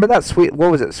 Remember that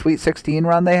Sweet 16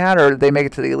 run they had, or did they make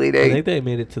it to the Elite Eight? I think they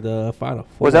made it to the Final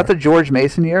Four. Was that the George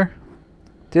Mason year?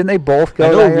 Didn't they both go? I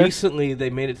know that year? Recently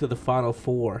they made it to the Final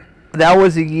Four. That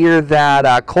was the year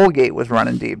that Colgate was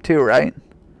running deep too, right?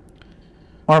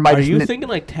 Or am I? Are you thinking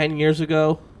like 10 years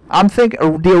ago? I'm thinking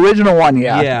the original one,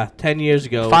 yeah. Yeah, 10 years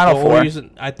ago. Final Four.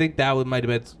 I think that might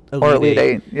have been Elite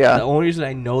Eight. Yeah. The only reason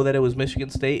I know that it was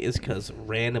Michigan State is because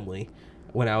randomly,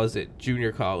 when I was at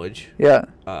junior college, in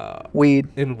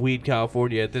Weed,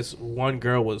 California, this one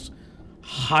girl was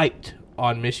hyped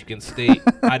on Michigan State,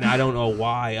 and I don't know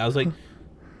why. I was like,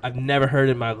 I've never heard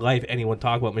in my life anyone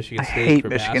talk about Michigan State. I hate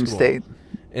Michigan State.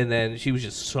 And then she was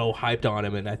just so hyped on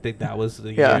him, and I think that was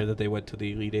the year that they went to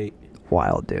the Elite Eight.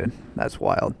 Wild, dude. That's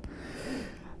wild.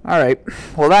 All right.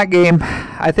 Well, that game,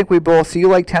 I think we both. So you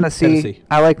like Tennessee.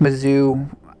 I like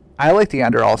Mizzou. I like the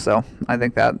under also. I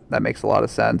think that makes a lot of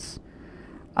sense.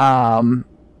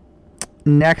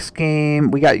 Next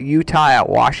game, we got Utah at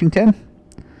Washington.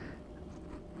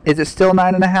 Is it still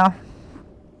 9.5?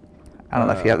 I don't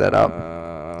know if you have that up.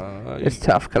 It's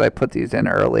tough because I put these in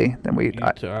early. Then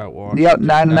Utah at Washington. Yep,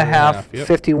 9.5, yep.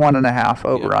 51.5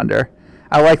 over under.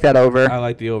 I like that over. I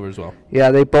like the over as well.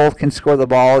 Yeah, they both can score the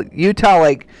ball. Utah,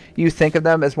 like, you think of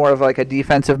them as more of like a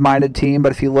defensive-minded team,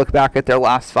 but if you look back at their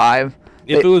last 5,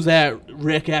 if it was at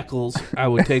Rick Eccles, I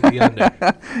would take the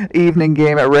under. Evening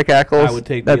game at Rick Eccles. I would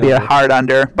take the under. That'd be a hard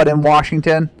under. But in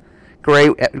Washington,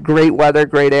 great weather,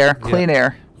 great air, clean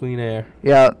air. Clean air.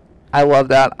 Yeah, I love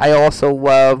that. I also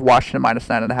love Washington minus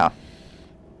 9.5.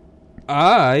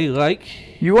 I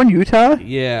like. You on Utah?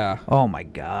 Yeah. Oh my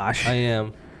gosh. I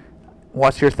am.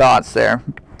 What's your thoughts there?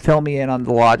 Fill me in on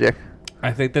the logic.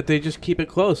 I think that they just keep it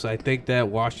close. I think that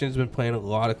Washington's been playing a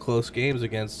lot of close games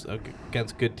against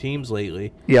good teams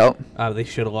lately. Yep. They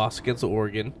should have lost against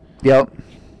Oregon. Yep.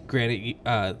 Granted,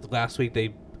 last week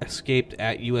they escaped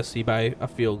at USC by a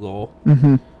field goal.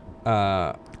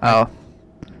 Mm-hmm.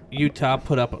 Utah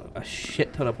put up a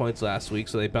shit ton of points last week,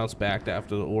 so they bounced back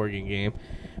after the Oregon game.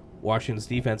 Washington's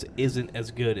defense isn't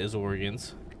as good as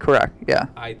Oregon's. Correct, yeah.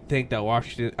 I think that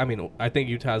I think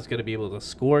Utah's going to be able to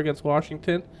score against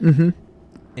Washington. Mm-hmm.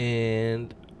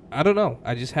 And I don't know.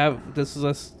 I just have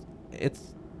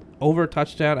it's over a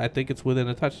touchdown. I think it's within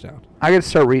a touchdown. I got to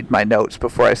start reading my notes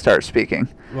before I start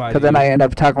speaking. Because then I end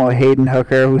up talking about Hayden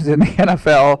Hooker, who's in the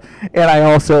NFL, and I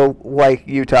also like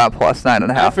Utah plus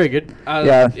 9.5. I figured.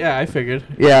 Yeah, I figured.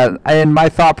 Yeah, and my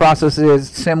thought process is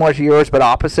similar to yours, but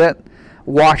opposite.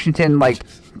 Washington,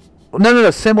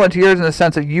 No, similar to yours in the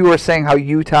sense of you were saying how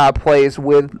Utah plays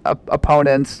with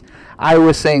opponents. I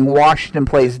was saying Washington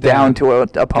plays down to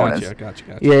opponents.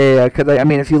 Gotcha. Yeah. Because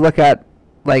if you look at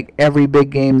every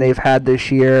big game they've had this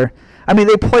year,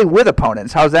 they play with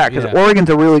opponents. How's that? Because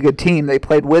Oregon's a really good team. They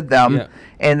played with them,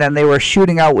 and then they were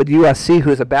shooting out with USC,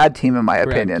 who's a bad team in my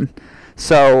opinion.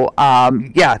 So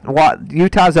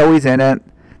Utah's always in it.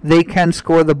 They can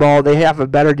score the ball. They have a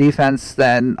better defense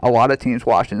than a lot of teams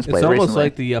Washington's played recently. It's almost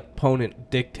like the opponent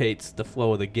dictates the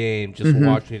flow of the game. Just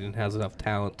Washington has enough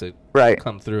talent to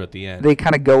come through at the end. They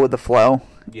kind of go with the flow.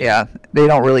 Yeah. They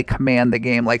don't really command the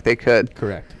game like they could.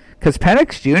 Correct. Because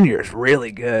Penix Jr. is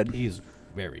really good. He's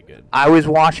very good. I was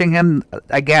watching him.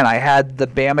 Again, I had the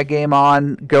Bama game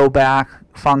on, go back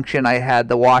function. I had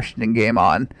the Washington game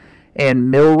on. And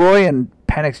Milroy and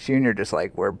Penix Jr. just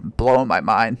were blowing my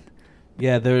mind.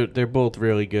 Yeah, they're both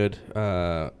really good.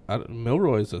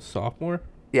 Milroy's a sophomore?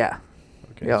 Yeah.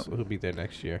 Okay, so he'll be there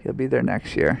next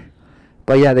year. But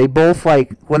But yeah, they both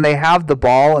when they have the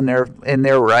ball and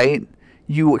they're right,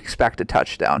 you expect a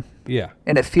touchdown. Yeah.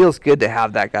 And it feels good to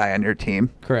have that guy on your team.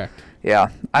 Correct.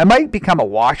 Yeah. I might become a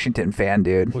Washington fan,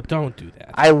 dude. Well, don't do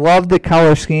that. I love the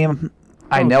color scheme.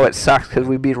 I know it sucks because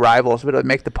we beat rivals, but it would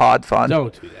make the pod fun.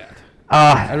 Don't do that.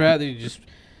 I'd rather you just.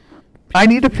 I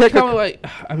need to pick I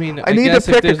need to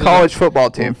pick a college football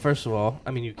team. Well, first of all,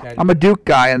 you can. I'm a Duke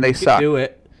guy, and they suck. Do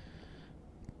it.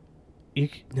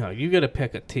 You got to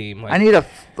pick a team. I need a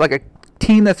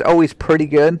team that's always pretty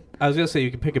good. I was gonna say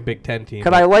you can pick a Big Ten team.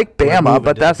 Because I like Bama,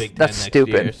 but that's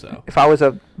stupid. Year, so. If I was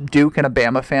a Duke and a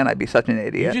Bama fan, I'd be such an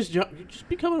idiot. You just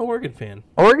become an Oregon fan.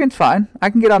 Oregon's fine. I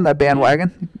can get on that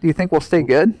bandwagon. Do you think we'll stay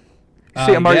good?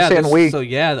 See, I'm already saying we. So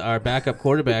our backup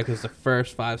quarterback is the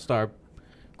first 5-star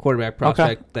quarterback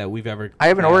prospect that we've ever. I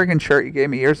have an Oregon shirt you gave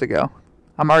me years ago.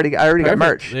 I already got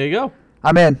merch. There you go.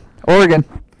 I'm in Oregon.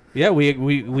 Yeah,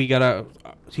 we got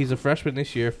he's a freshman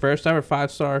this year. First ever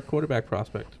 5-star quarterback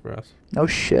prospect for us. No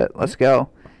shit. Let's go.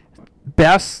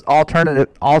 Best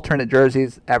alternate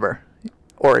jerseys ever.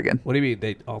 Oregon. What do you mean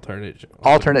they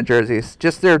alternate jerseys?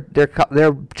 Just their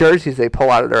jerseys they pull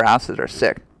out of their asses are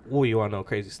sick. Oh, you want to know a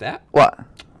crazy stat? What?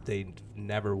 They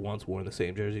never once worn the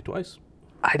same jersey twice.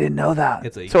 I didn't know that.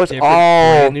 It's all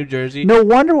brand new jersey. No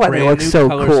wonder why they look so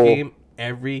color cool. Scheme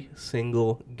every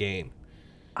single game.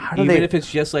 Even if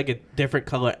it's just a different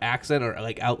color accent or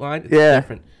outline, it's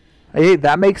different. Hey,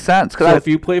 that makes sense. So if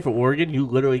you play for Oregon, you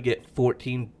literally get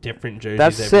 14 different jerseys.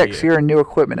 That's sick. So you're in new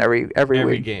equipment every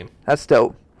week. Game. That's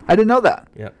dope. I didn't know that.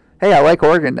 Yeah. Hey, I like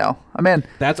Oregon now. I'm in.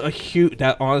 That's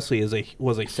that honestly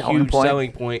was a huge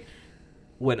selling point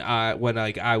when I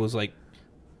was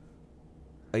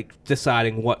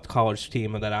deciding what college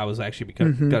team that I was actually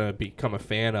gonna become a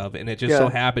fan of, and it just so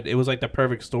happened it was the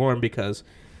perfect storm because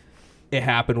it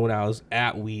happened when I was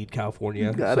at Weed, California.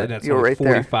 And that's right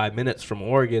 45 minutes from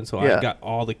Oregon, so I got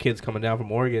all the kids coming down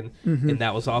from Oregon, and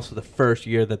that was also the first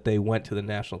year that they went to the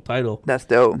national title. That's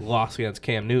dope. Lost against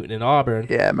Cam Newton in Auburn.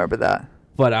 Yeah, I remember that.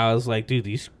 But I was like, dude,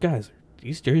 these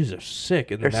jerseys are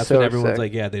sick, and then that's when everyone's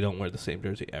like, yeah, they don't wear the same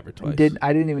jersey ever twice.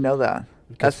 I didn't even know that.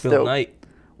 Because Phil dope. Knight.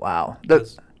 Wow.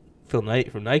 Phil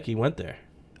Knight from Nike went there.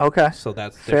 Okay. So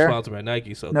they're sponsored by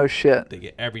Nike. So no shit. They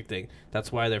get everything.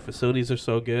 That's why their facilities are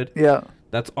so good. Yeah.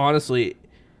 That's honestly,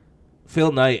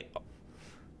 Phil Knight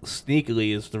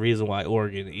sneakily is the reason why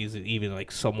Oregon is even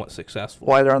somewhat successful.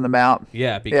 Why they're on the map.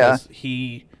 Yeah, because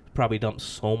he probably dumped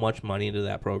so much money into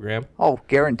that program. Oh,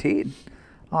 guaranteed.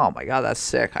 Oh my God, that's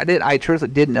sick. I truly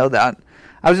didn't know that.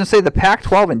 I was gonna say the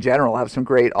Pac-12 in general have some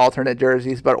great alternate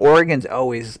jerseys, but Oregon's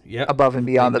always above and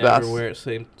beyond the best. Never wear it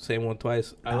same one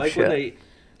twice. I like when they.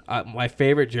 My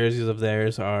favorite jerseys of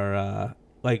theirs are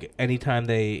anytime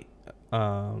they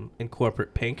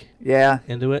incorporate pink.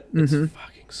 Into it. It's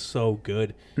fucking so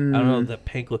good. I don't know. The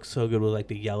pink looks so good with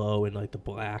the yellow and the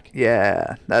black.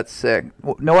 Yeah, that's sick.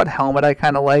 You know what helmet I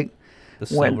kind of like? The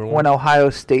silver one. When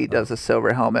Ohio State does a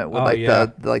silver helmet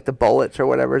with the bullets or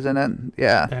whatever's in it.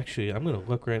 Yeah. Actually, I'm gonna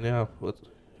look right now.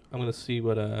 I'm gonna see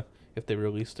what if they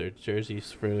release their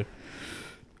jerseys for.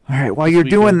 All right. While you're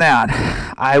doing that,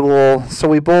 I will. So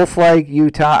we both like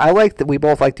Utah. I like that. We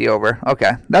both like the over.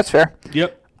 Okay, that's fair.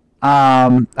 Yep.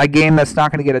 A game that's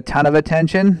not going to get a ton of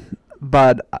attention,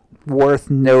 but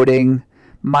worth noting.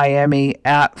 Miami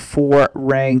at 4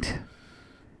 ranked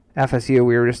FSU.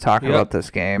 We were just talking about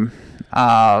this game.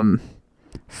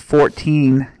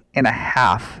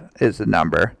 14.5 is the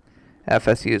number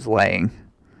FSU is laying.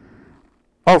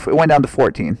 Oh, it went down to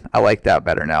 14. I like that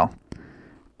better now.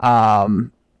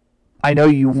 I know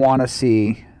you want to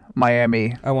see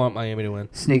Miami. I want Miami to win.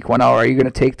 Sneak one out. Are you going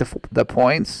to take the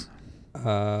points?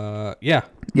 Yeah.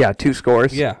 Yeah, 2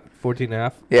 scores. Yeah,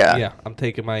 14.5. Yeah. Yeah, I'm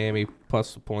taking Miami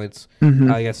plus the points.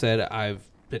 Like I said, I've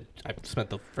spent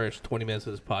the first 20 minutes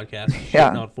of this podcast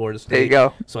shitting on Florida State. There you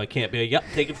go. So I can't be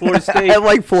taking Florida State. I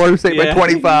like Florida State by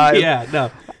 25. Yeah, no.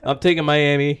 I'm taking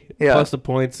Miami plus the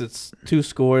points. It's 2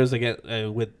 scores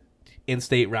again with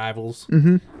in-state rivals.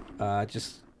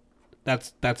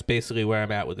 That's basically where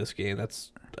I'm at with this game.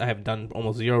 I have done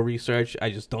almost zero research. I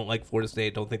just don't like Florida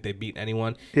State. Don't think they beat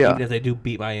anyone. Yeah. Even if they do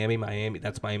beat Miami,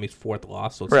 that's Miami's 4th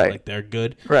loss, so it's not like they're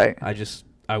good. Right.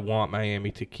 I want Miami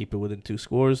to keep it within 2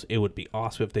 scores. It would be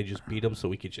awesome if they just beat them so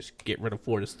we could just get rid of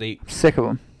Florida State. Sick of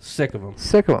them.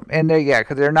 And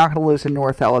because they're not going to lose in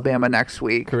North Alabama next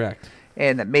week. Correct.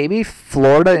 And maybe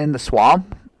Florida in the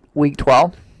swamp, week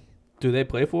 12. Do they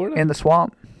play Florida? In the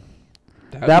swamp.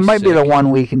 That might be the one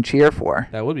we can cheer for.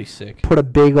 That would be sick. Put a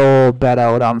big old bet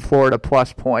out on Florida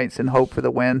plus points and hope for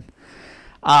the win.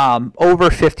 Over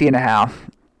 50.5.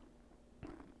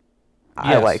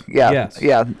 I like. Yeah, yes.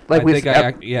 yeah. Like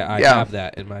I have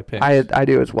that in my picks. I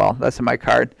do as well. That's in my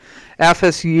card.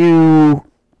 FSU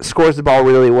scores the ball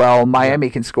really well. Miami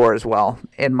can score as well,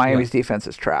 and Miami's defense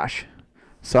is trash.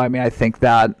 So I mean, I think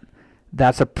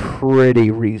that's a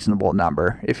pretty reasonable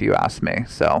number if you ask me.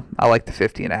 So I like the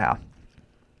 50.5.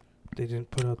 They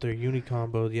didn't put out their uni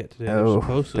combo yet today. Oh, they're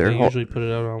supposed to. They usually put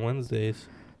it out on Wednesdays.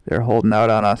 They're holding out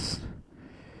on us.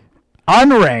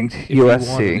 Unranked if USC. You want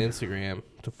an Instagram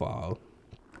to follow.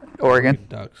 Oregon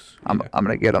Ducks. I'm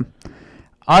gonna get them.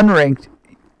 Unranked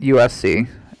USC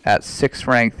at 6th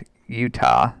ranked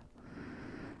Utah.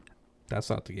 That's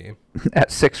not the game. At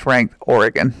 6th ranked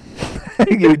Oregon,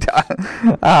 Utah.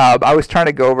 I was trying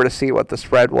to go over to see what the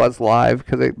spread was live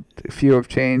because a few have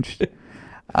changed.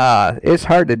 It's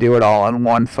hard to do it all on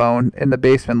one phone, and the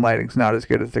basement lighting's not as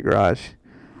good as the garage.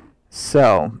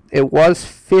 So it was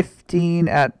 15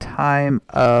 at time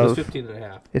of. It was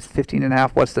 15.5. It's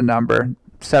 15.5. What's the number?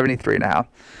 73.5.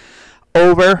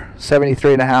 Over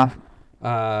 73.5.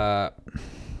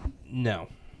 No.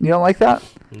 You don't like that?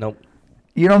 Nope.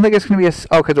 You don't think it's going to be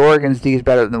because Oregon's D is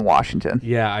better than Washington.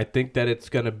 Yeah, I think that it's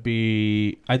going to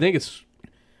be. I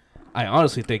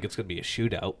honestly think it's going to be a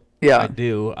shootout. Yeah, I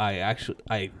do. I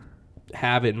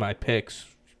have in my picks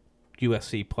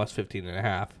USC plus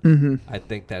 15.5. Mm-hmm. I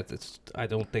think I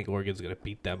don't think Oregon's going to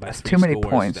beat them by That's 3 too many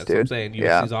scores. points, That's dude. what I'm saying.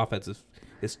 USC's offense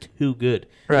is too good.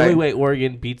 Right. The only way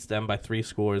Oregon beats them by 3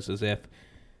 scores is if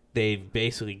they've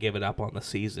basically given up on the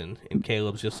season and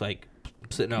Caleb's just like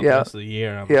sitting out the rest of the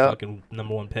year. And I'm fucking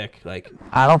number 1 pick. Like,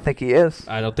 I don't think he is.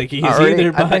 I don't think he is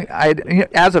either. But I think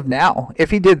as of now,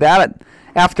 if he did that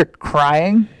after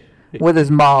crying with his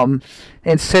mom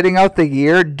and sitting out the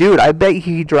year, dude, I bet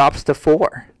he drops to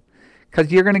 4.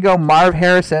 Because you're going to go Marv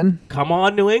Harrison. Come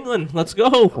on, New England. Let's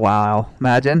go. Wow.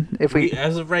 Imagine if we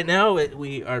as of right now,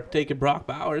 we are taking Brock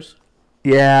Bowers.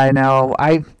 Yeah, I know.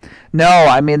 I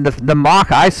mean, the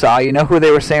mock I saw, you know who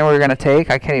they were saying we were going to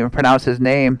take? I can't even pronounce his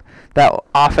name. That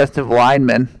offensive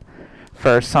lineman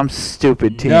for some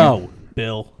stupid team. No,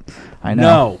 Bill. I know.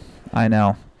 No. I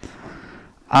know.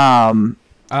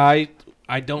 I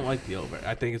don't like the over.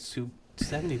 I think it's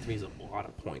 73 is a lot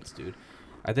of points, dude.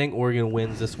 I think Oregon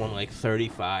wins this one like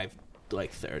 35,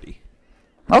 like 30.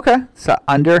 Okay, so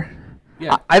under.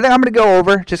 Yeah. I think I'm going to go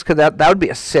over just because that would be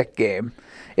a sick game.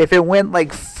 If it went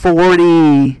like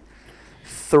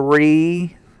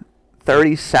 43,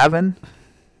 37.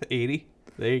 80.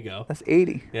 There you go. That's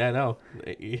 80. Yeah, I know.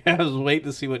 Yeah, I was waiting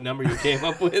to see what number you came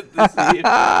up with.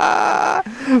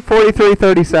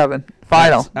 43-37.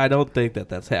 Final. I don't think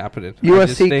that's happening.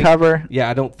 USC cover. Yeah,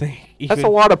 I don't think. That's a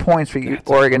lot of points for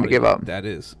Oregon to give up. That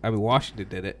is. I mean, Washington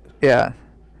did it. Yeah.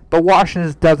 But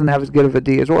Washington doesn't have as good of a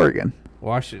D as Oregon.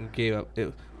 Washington gave up.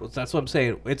 That's what I'm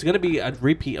saying. It's going to be a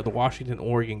repeat of the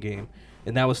Washington-Oregon game,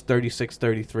 and that was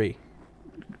 36-33.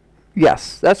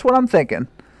 Yes, that's what I'm thinking.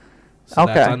 So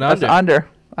okay, that's under.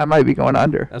 I might be going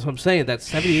under. That's what I'm saying. That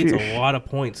 78 is a lot of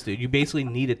points, dude. You basically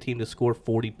need a team to score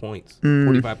 40 points,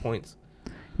 45 points.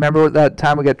 Remember that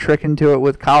time we got tricked into it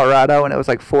with Colorado, and it was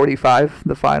like 45,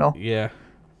 the final? Yeah.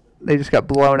 They just got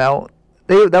blown out.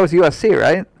 That was USC,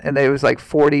 right? And it was like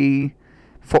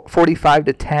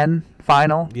 45-10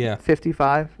 final. Yeah.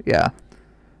 55. Yeah.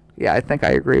 Yeah, I think I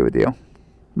agree with you.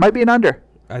 Might be an under.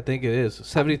 I think it is.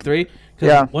 73?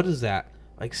 Yeah. What is that?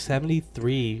 Like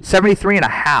 73.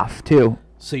 73.5, too.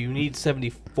 So you need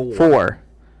 74. 4.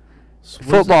 So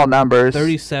football numbers.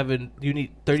 37. You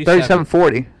need 37.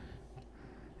 37-40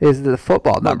 is the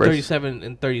football numbers. 37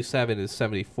 and 37 is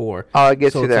 74. Oh, it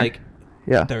gets you there. Like,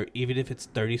 yeah. Even if it's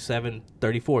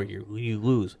 37-34, you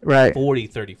lose. Right.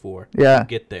 40-34. Yeah. You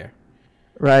get there.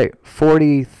 Right.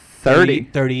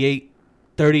 40-30.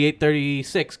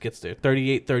 38-36 gets there.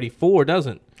 38-34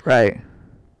 doesn't. Right.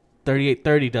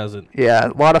 38-30 doesn't. Yeah,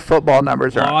 a lot of football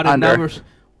numbers are under. A lot of numbers.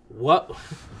 What?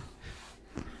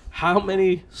 How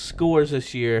many scores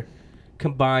this year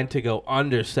combined to go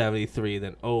under 73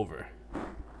 than over?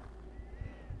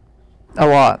 A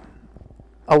lot.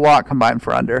 A lot combined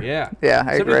for under. Yeah. Yeah,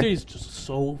 I agree. 73 is just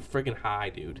so freaking high,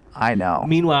 dude. I know.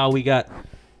 Meanwhile, we got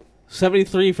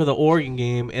 73 for the Oregon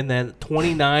game and then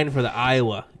 29 for the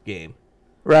Iowa game.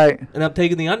 Right. And I'm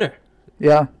taking the under.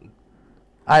 Yeah.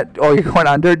 You're going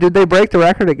under? Did they break the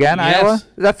record again, yes. Iowa? Is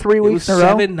that 3 weeks in a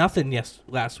row? It was 7-0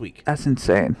 last week. That's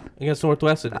insane. Against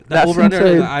Northwestern. That over-under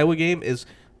in the Iowa game is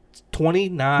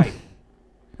 29.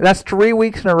 That's 3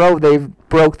 weeks in a row they've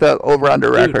broke the over-under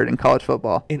record in college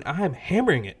football. And I'm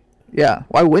hammering it. Yeah.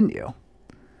 Why wouldn't you?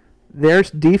 Their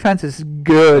defense is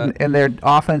good, and their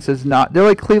offense is not. They're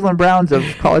like Cleveland Browns of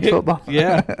college football.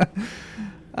 Yeah.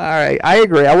 All right, I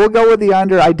agree. I will go with the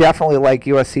under. I definitely like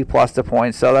USC plus the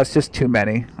points, so that's just too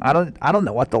many. I don't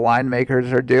know what the line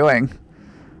makers are doing.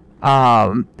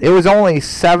 It was only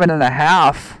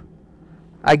 7.5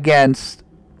 against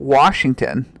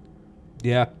Washington.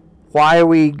 Yeah. Why are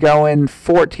we going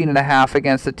 14.5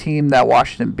 against a team that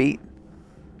Washington beat?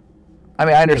 I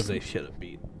mean, I understand. Because they should have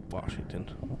beat Washington.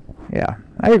 Yeah,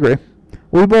 I agree.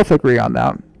 We both agree on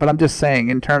that. But I'm just saying,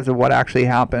 in terms of what actually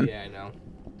happened. Yeah, I know.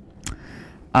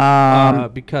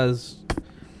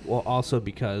 Also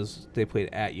because they played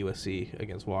at USC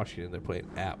against Washington. They're playing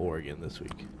at Oregon this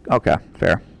week. Okay,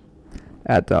 fair.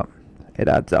 Adds up. It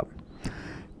adds up.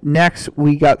 Next,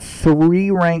 we got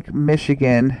 3-ranked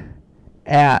Michigan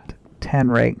at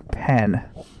 10-ranked Penn.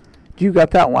 Do you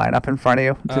got that line up in front of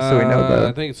you? Just so we know the.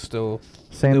 I think it's still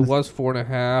same. It was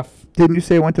 4.5. Didn't you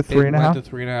say it went to 3.5? It went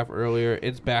to 3.5 earlier.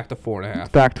 It's back to 4.5. It's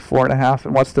back to 4.5.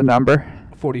 And what's the number?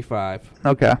 45.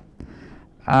 Okay.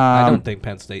 I don't think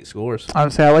Penn State scores.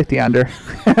 Honestly, I like the under.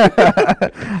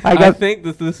 I think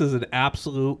that this is an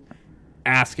absolute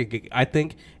ass-kicking. I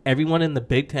think everyone in the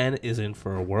Big Ten is in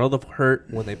for a world of hurt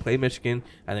when they play Michigan.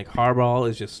 I think Harbaugh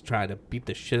is just trying to beat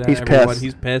the shit out of everyone. Pissed.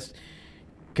 He's pissed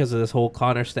because of this whole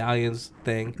Connor Stallions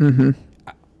thing. Mm-hmm.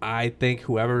 I think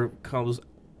whoever comes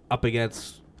up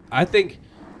against... I think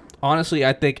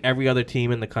every other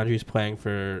team in the country is playing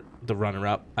for the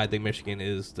runner-up. I think Michigan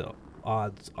is the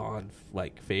odds-on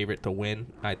favorite to win.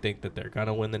 I think that they're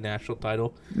gonna win the national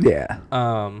title. Yeah,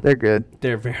 they're good.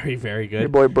 They're very, very good. Your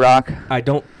boy Brock. I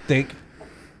don't think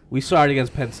we saw it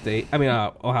against Penn State. I mean,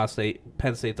 Ohio State.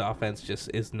 Penn State's offense just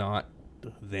is not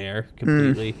there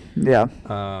completely. Yeah.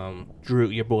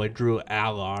 Your boy Drew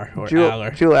Aller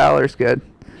Drew Aller's good.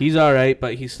 He's all right,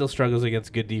 but he still struggles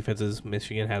against good defenses.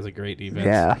 Michigan has a great defense.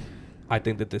 Yeah. I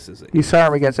think that this is you saw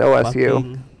him against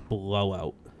OSU.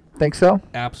 Blowout. Think so?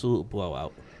 Absolute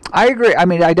blowout. I agree. I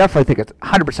mean, I definitely think it's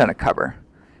 100% a cover.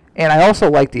 And I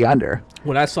also like the under.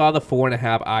 When I saw the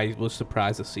 4.5, I was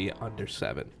surprised to see it under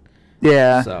 7.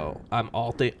 Yeah. So I'm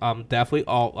definitely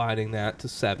alt-lining that to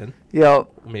 7. Yep.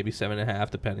 Maybe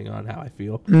 7.5, depending on how I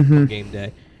feel on game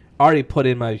day. Already put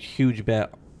in my huge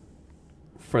bet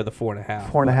for the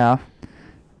 4.5. 4.5.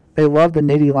 They love the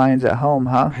Nittany Lions at home,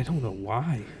 huh? I don't know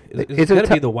why. It's got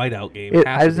to be the whiteout game.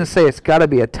 I was gonna say it's got to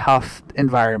be a tough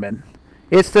environment.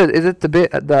 Is it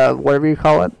the whatever you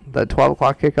call it, the 12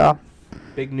 o'clock kickoff?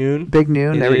 Big noon. Big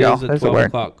noon. There we go. There's 12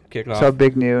 o'clock kickoff. So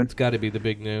big noon. It's got to be the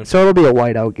big noon. So it'll be a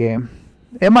whiteout game.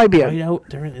 It might be whiteout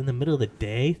during in the middle of the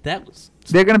day.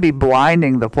 They're gonna be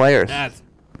blinding the players.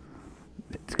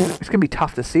 It's gonna be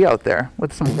tough to see out there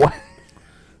with some white.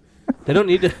 They don't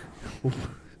need to.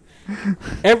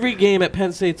 Every game at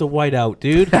Penn State's a whiteout,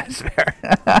 dude. That's fair.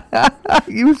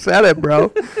 You said it,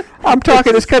 bro. I'm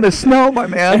talking this kind of snow, my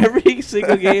man. Every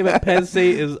single game at Penn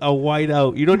State is a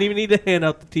whiteout. You don't even need to hand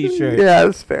out the T-shirt. Yeah,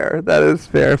 that's fair. That is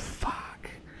fair. Fuck.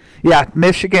 Yeah,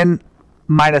 Michigan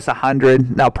minus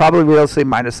 100. No, probably realistically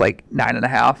minus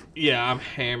 9.5. Yeah, I'm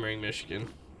hammering Michigan.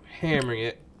 Hammering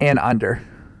it. And under.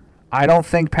 I don't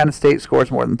think Penn State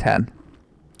scores more than 10.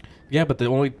 Yeah, but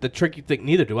the tricky thing,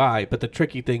 neither do I, but the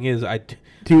tricky thing is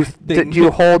do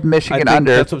you hold Michigan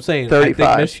under 35? That's what I'm saying.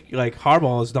 35. I think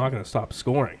Harbaugh is not going to stop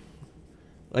scoring.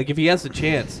 If he has the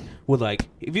chance with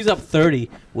if he's up 30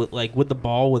 with the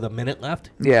ball with a minute left,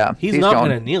 yeah, he's not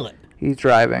going to kneel it. He's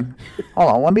driving. Hold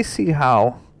on, let me see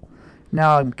how.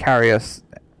 Now I'm curious.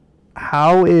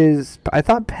 I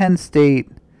thought Penn State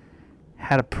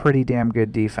had a pretty damn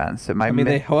good defense.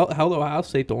 They held Ohio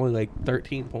State to only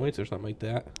 13 points or something like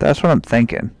that. That's what I'm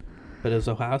thinking. But is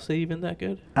Ohio State even that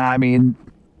good? I mean,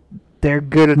 they're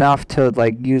good enough to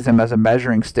use them as a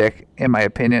measuring stick, in my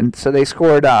opinion. So they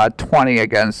scored 20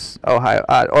 against Ohio.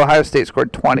 Ohio State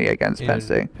scored 20 against Penn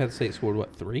State. Penn State scored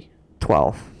what, 3?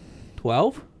 12.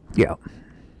 12? Yeah.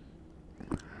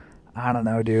 I don't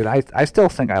know, dude. I still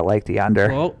think I like the under.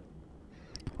 Well,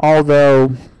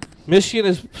 although Michigan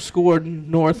has scored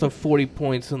north of 40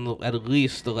 points in at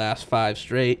least the last 5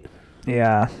 straight.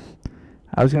 Yeah.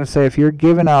 I was going to say, if you're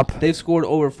giving up... They've scored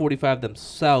over 45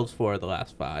 themselves for the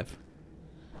last 5.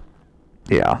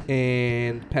 Yeah.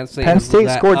 And Penn State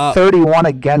scored 31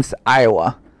 against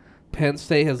Iowa. Penn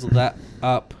State has let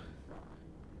up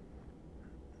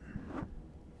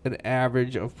an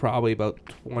average of probably about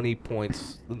 20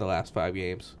 points in the last 5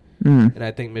 games. Mm. And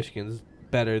I think Michigan's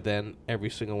better than every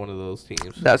single one of those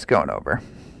teams. That's going over.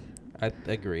 I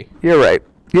agree. You're right.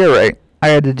 I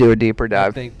had to do a deeper dive.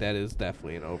 I think that is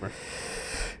definitely an over.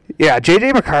 Yeah,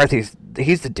 J.J. McCarthy's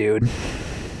the dude.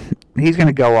 He's going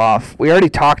to go off. We already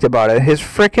talked about it. His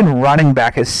freaking running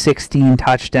back has 16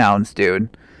 touchdowns,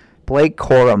 dude. Blake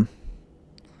Corum.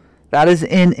 That is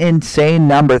an insane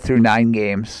number through 9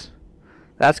 games.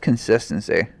 That's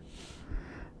consistency.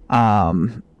 Yeah,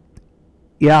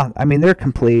 I mean, they're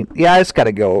complete. Yeah, it's got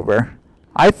to go over.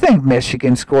 I think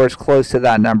Michigan scores close to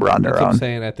that number on their own. That's what I'm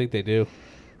saying. I think they do.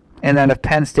 And then if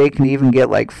Penn State can even get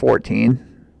like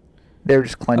 14, they're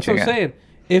just clinching it. That's what I'm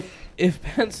saying. If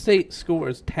Penn State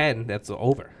scores 10, that's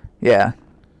over. Yeah.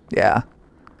 Hell,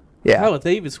 if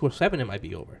they even score 7, it might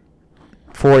be over.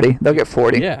 40. They'll get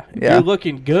 40. Yeah. You're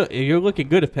looking good. You're looking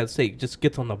good if Penn State just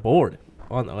gets on the board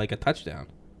on like a touchdown.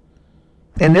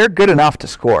 And they're good enough to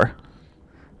score.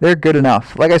 They're good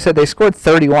enough. Like I said, they scored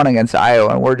 31 against Iowa,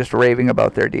 and we're just raving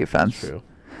about their defense. True.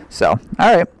 So,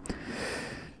 all right.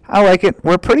 I like it.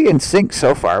 We're pretty in sync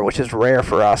so far, which is rare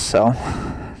for us, so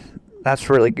that's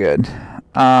really good.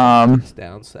 It's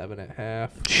down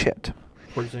 7.5. Shit.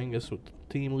 Porzingis with the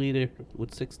team leader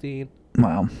with 16.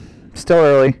 Wow. Still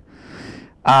early.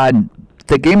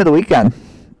 The game of the weekend.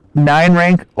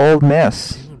 9-ranked Ole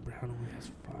Miss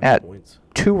at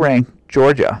 2-ranked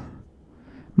Georgia.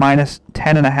 Minus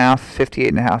 10.5,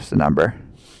 58.5 is the number.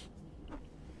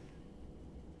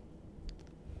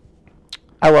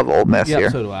 I love Ole Miss here. Yeah,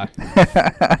 so do I.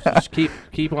 Just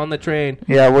keep on the train.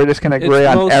 Yeah, we're just going to agree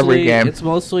on every game. It's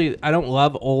mostly, I don't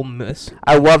love Ole Miss.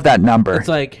 I love that number. It's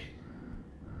like,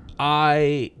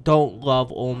 I don't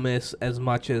love Ole Miss as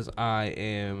much as I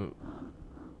am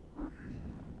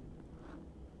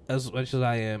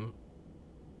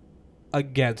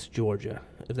against Georgia,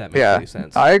 if that makes any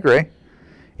sense. I agree.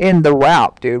 In the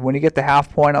wrap, dude, when you get the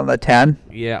half point on the 10,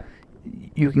 you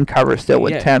can cover still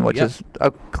with 10, which is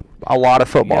a lot of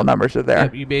football numbers are there.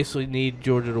 Yeah, you basically need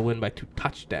Georgia to win by 2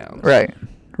 touchdowns. Right.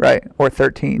 Or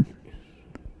 13.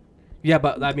 Yeah,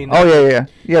 but I mean. Oh, yeah.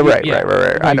 Right.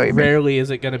 Like, I know you mean. Rarely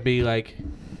is it going to be like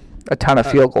a ton of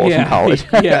field goals in college.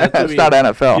 That's not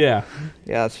NFL. Yeah,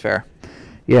 that's fair.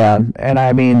 Yeah, and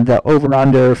I mean the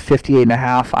over/under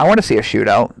 58.5. I want to see a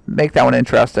shootout. Make that one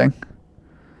interesting.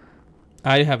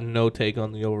 I have no take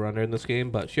on the over/under in this game,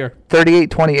 but sure.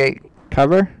 38-28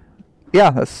 cover.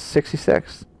 Yeah, that's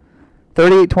 66.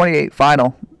 38-28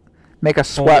 final. Make a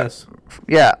sweat.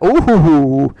 Yeah.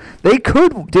 Ooh, they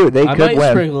could, dude. They could win. I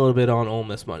might spring a little bit on Ole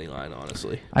Miss money line,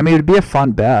 honestly. I mean, it'd be a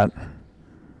fun bet.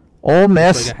 Ole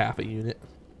Miss. Like a half a unit.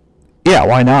 Yeah,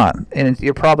 why not? And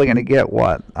you're probably going to get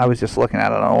what? I was just looking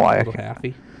at it. I don't know why. A little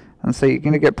halfy. And so you're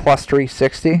going to get plus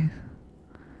 360.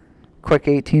 Quick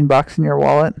 $18 in your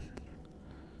wallet.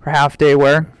 For half day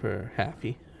wear? For half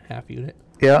unit.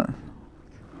 Yeah.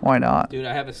 Why not? Dude,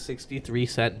 I have a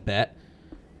 63-cent bet.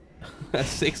 A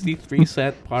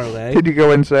 63-cent parlay. Did you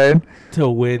go insane?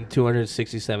 To win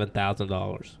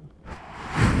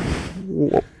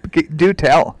 $267,000. Do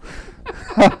tell.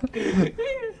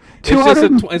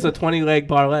 It's a 20-leg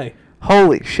parlay.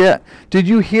 Holy shit. Did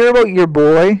you hear about your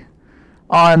boy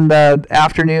on the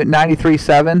afternoon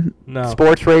 93.7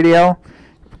 sports radio?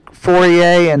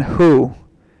 Fourier and who?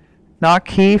 Not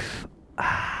Keefe.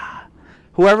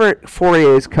 Whoever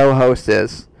Fourier's co-host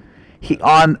is. He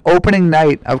on opening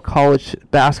night of college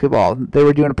basketball, they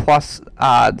were doing a plus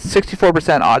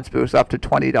 64% odds boost up to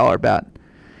 $20 bet.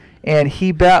 And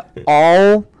he bet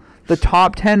all the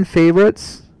top 10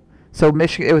 favorites. So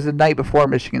Michigan, it was the night before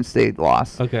Michigan State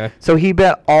lost. Okay. So he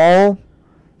bet all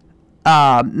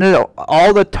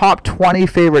all the top 20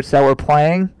 favorites that were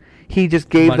playing. He just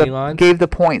gave the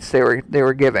points they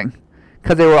were giving,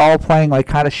 because they were all playing like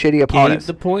kind of shitty opponents.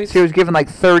 Gave the points? So he was giving like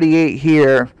 38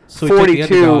 here, so 42. He took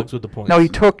the underdogs with the points. No, he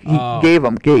gave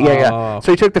them.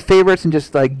 So he took the favorites and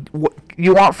just like,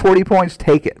 you want 40 points,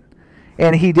 take it.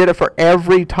 And he did it for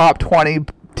every top 20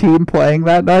 team playing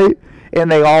that night,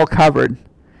 and they all covered.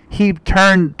 He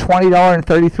turned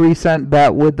 $20.33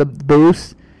 bet with the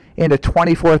boost into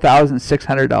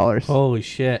 $24,600. Holy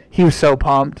shit! He was so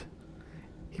pumped.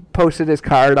 He posted his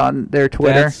card on their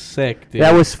Twitter. That's sick, dude.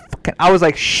 I was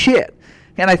like, shit.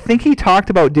 And I think he talked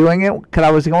about doing it because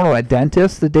I was going to a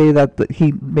dentist the day that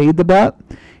he made the bet,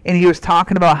 and he was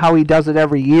talking about how he does it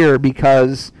every year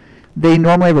because they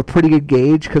normally have a pretty good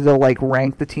gauge because they'll like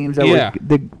rank the teams that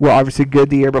were obviously good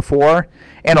the year before,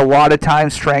 and a lot of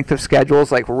times strength of schedule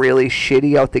is like really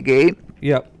shitty out the gate.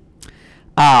 Yep.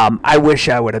 I wish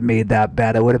I would have made that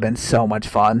bet. It would have been so much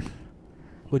fun.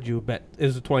 Would you bet?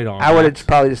 Is it $20? I would have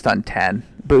probably just done 10,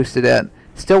 boosted it.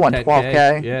 Still won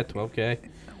 $12K. Yeah, $12K.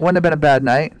 Wouldn't have been a bad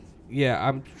night. Yeah,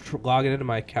 I'm logging into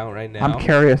my account right now. I'm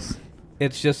curious. I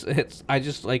just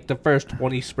like the first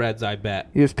 20 spreads I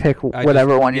bet. You just pick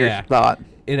whatever one you thought.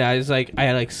 And I was like,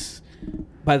 by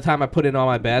the time I put in all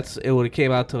my bets, it would have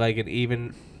came out to like an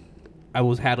even. I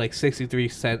had like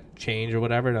 63-cent change or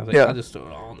whatever, and I was like, I'll just throw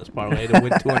it all in this parlay to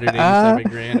win $287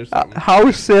 grand or something. How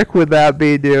sick would that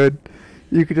be, dude?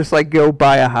 You could just like go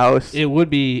buy a house. It would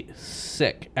be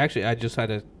sick. Actually, I just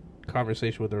had a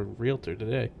conversation with a realtor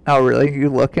today. Oh, really? You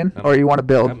looking, or you want to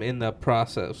build? I'm in the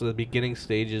process, so the beginning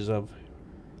stages of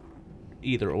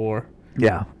either or.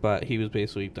 Yeah. But he was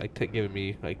basically like giving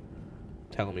me like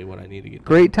telling me what I need to get.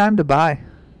 Great time to buy.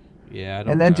 Yeah, I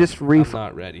don't and then know. just I'm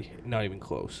not ready. Not even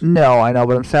close. No, I know,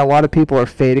 but I'm saying a lot of people are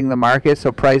fading the market,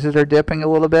 so prices are dipping a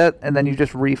little bit, and then you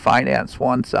just refinance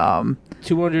once.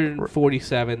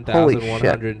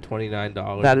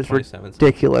 $247,129. That is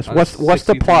ridiculous. What's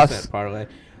the plus? Parlay.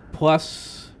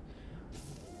 Plus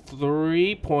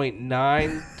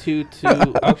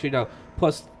 3.922. Actually, no.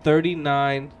 Plus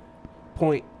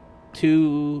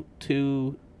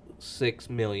 39.226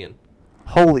 million.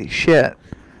 Holy shit!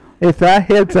 If that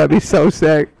hits, that'd be so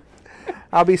sick.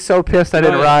 I'll be so pissed I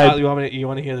didn't ride. You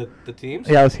want to hear the teams?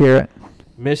 Yeah, let's hear it.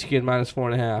 Michigan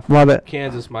 -4.5. Love it.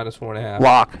 Kansas -4.5.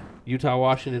 Lock. Utah,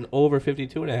 Washington over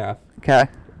 52.5. Okay.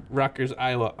 Rutgers,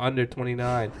 Iowa under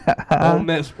 29. Ole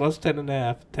Miss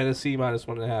 +10.5. Tennessee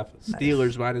 -1.5.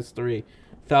 Steelers -3.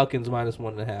 Falcons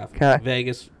 -1.5. Okay.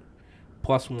 Vegas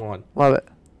 +1. Love it.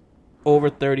 Over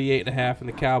 38.5 in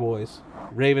the Cowboys.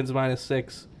 Ravens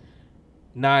 -6.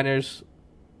 Niners,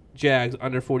 Jags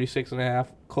under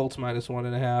 46.5. Colts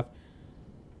 -1.5.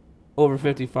 Over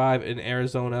 55 in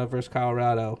Arizona versus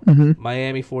Colorado. Mm-hmm.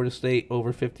 Miami, Florida State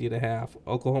over 50.5.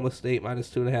 Oklahoma State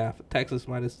 -2.5. Texas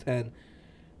 -10.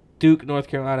 Duke, North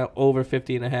Carolina over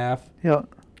 50.5. Yeah.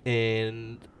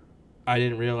 And I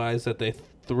didn't realize that they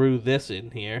threw this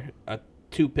in here. A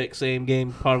 2-pick same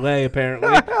game parlay apparently.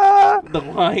 The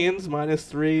Lions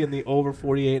 -3 and the over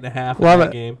 48.5 in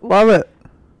that game. Love it.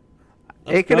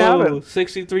 It could happen.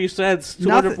 63 cents,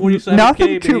 247K,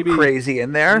 nothing too baby. crazy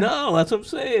in there. No, that's what I'm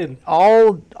saying.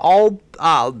 All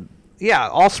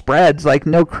spreads, like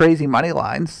no crazy money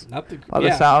lines. Nothing.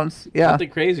 The sounds. Yeah. Nothing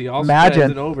crazy. All spreads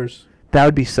and overs. That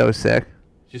would be so sick.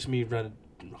 Just me running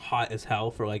hot as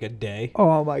hell for like a day.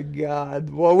 Oh my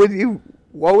God. What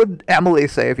would Emily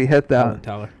say if you hit that? I wouldn't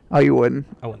tell her. Oh, you wouldn't?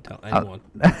 I wouldn't tell anyone.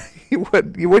 You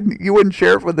wouldn't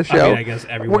share it with the show. I mean, I guess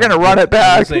everyone. We're gonna run it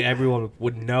back. I would say everyone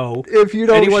would know. If you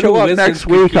don't show up next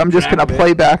week, I'm just gonna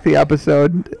play back the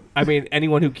episode. I mean,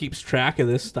 anyone who keeps track of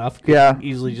this stuff can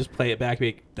easily just play it back. And be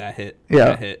like, that hit.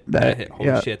 Yeah. That hit.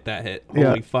 Holy shit, that hit.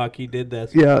 Holy fuck, he did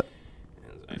this. Yeah.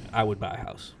 I would buy a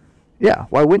house. Yeah,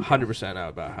 why wouldn't 100% I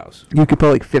would buy a house. You could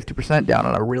put like 50% down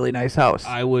on a really nice house.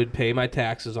 I would pay my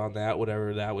taxes on that,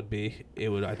 whatever that would be. It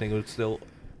would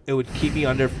keep me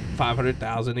under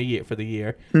 $500,000 a year for the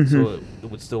year. Mm-hmm. So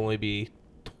it would still only be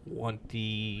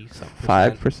 5%,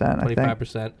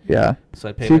 25%. Yeah. So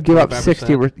I'd pay. So you'd give up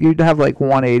 60. You'd have like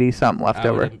 180 something left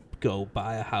over. I would go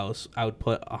buy a house. I would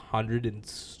put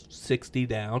 160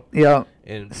 down. Yeah.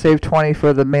 And save 20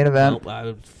 for the main event. Nope, I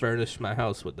would furnish my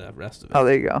house with the rest of it. Oh,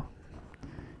 there you go.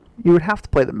 You would have to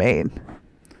play the main.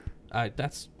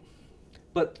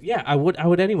 But yeah, I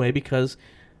would anyway, because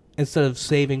instead of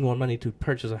saving more money to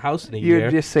purchase a house in a year,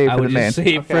 you'd just save for the main. I would just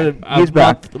save for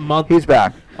a month. He's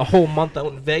back. A whole month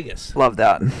out in Vegas. Love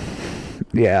that.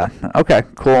 Yeah. Okay,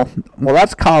 cool. Well,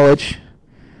 that's college.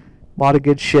 A lot of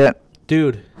good shit.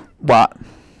 Dude. What?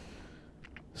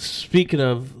 Speaking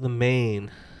of the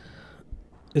main,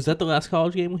 is that the last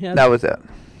college game we had? That was it.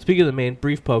 Speaking of the main,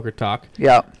 brief poker talk.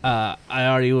 Yeah. I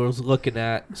already was looking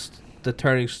at the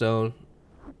Turning Stone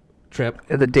trip.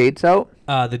 Are the dates out?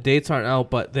 The dates aren't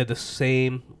out, but they're the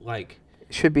same. Like,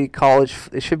 it should be college.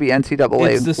 It should be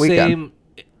NCAA it's the weekend.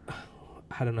 Same.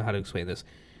 I don't know how to explain this.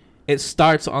 It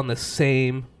starts on the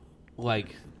same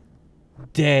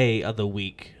day of the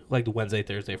week, like Wednesday,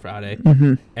 Thursday, Friday,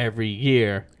 every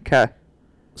year. Okay.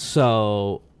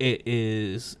 So it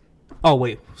is. Oh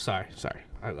wait, sorry,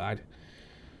 I lied.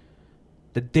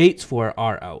 The dates for it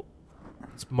are out.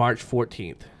 It's March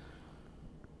 14th.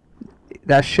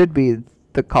 That should be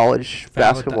the college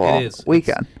basketball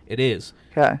weekend. It is.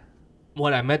 Okay.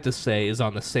 What I meant to say is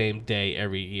on the same day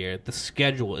every year. The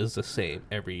schedule is the same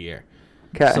every year.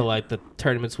 Okay. So the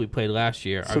tournaments we played last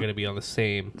year are going to be on the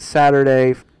same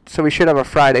Saturday. So we should have a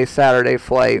Friday-Saturday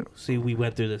flight. See, we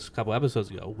went through this a couple episodes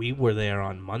ago. We were there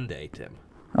on Monday, Tim.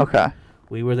 Okay.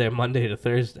 We were there Monday to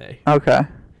Thursday. Okay.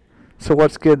 So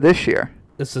what's good this year?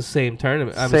 It's the same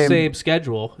tournament. Same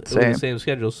schedule. Same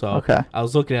schedule. So okay. I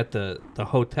was looking at the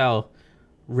hotel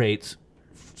rates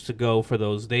to go for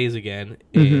those days again,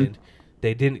 and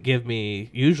they didn't give me.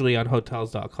 Usually on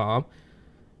Hotels.com,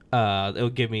 it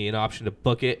would give me an option to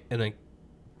book it, and then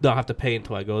don't have to pay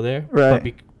until I go there. Right.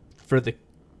 But for the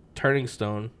Turning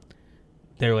Stone,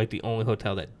 they're like the only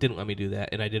hotel that didn't let me do that,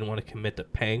 and I didn't want to commit to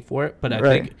paying for it. But I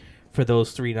think for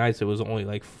those 3 nights, it was only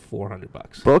like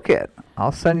 $400. Book it.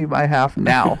 I'll send you my half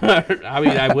now. I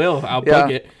mean, I will. I'll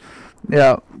book it.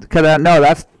 Yeah, because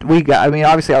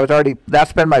obviously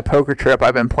that's been my poker trip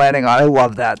I've been planning on. I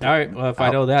love that. All right, well, if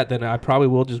I know that, then I probably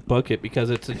will just book it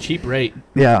because it's a cheap rate.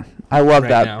 Yeah, I love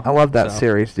that. Now, I love that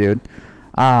series, dude.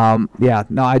 I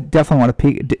definitely want to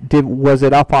peek. Was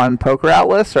it up on Poker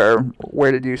Atlas, or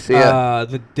where did you see it?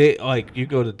 The day, you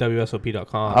go to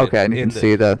WSOP.com. Okay, and you can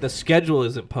see the schedule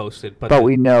isn't posted, but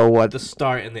we know what the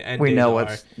start and the end. We know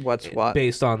what's what.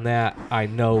 Based on that, I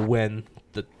know when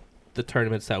the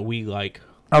tournaments that we like.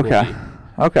 Okay.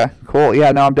 Okay. Cool.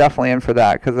 Yeah. No, I'm definitely in for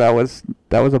that because that was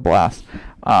a blast.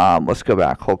 Let's go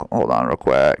back. Hold on, real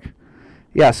quick.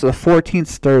 Yeah. So the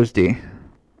 14th Thursday.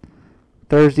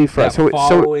 Friday.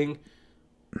 Following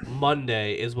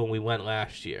Monday is when we went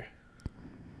last year.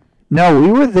 No,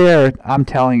 we were there. I'm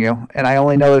telling you, and I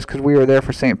only know this because we were there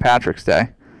for St. Patrick's Day.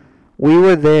 We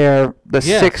were there the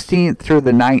 16th through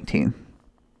the 19th.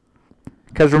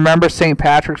 Because remember, St.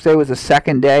 Patrick's Day was the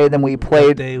second day. Then we played.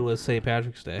 What day was St.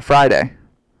 Patrick's Day? Friday,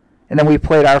 and then we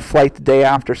played our flight the day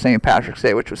after St. Patrick's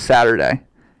Day, which was Saturday.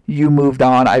 You moved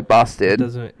on. I busted.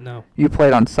 No. You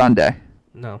played on Sunday.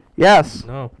 No. Yes.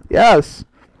 No. Yes.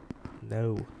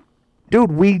 No.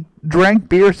 Dude, we drank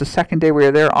beers the second day we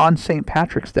were there on St.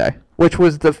 Patrick's Day, which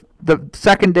was the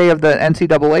second day of the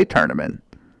NCAA tournament.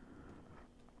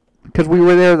 Because we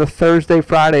were there the Thursday,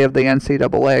 Friday of the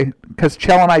NCAA. Because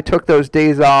Chell and I took those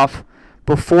days off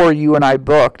before you and I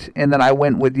booked, and then I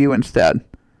went with you instead.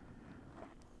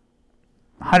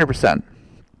 100%.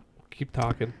 Keep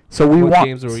talking. So what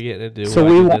games are we getting to do?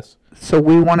 So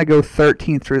we want to go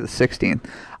 13th through the 16th.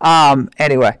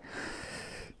 Anyway,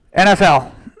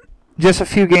 NFL. Just a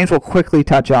few games we'll quickly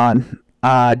touch on.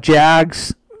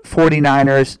 Jags,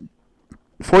 49ers.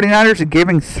 49ers are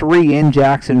giving 3 in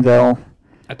Jacksonville.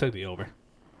 I took the over.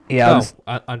 Yeah.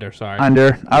 Under, sorry.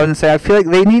 Under. I was going to say, I feel like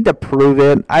they need to prove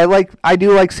it. I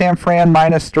do like San Fran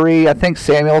 -3. I think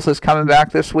Samuels is coming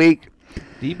back this week.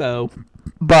 Debo.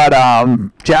 But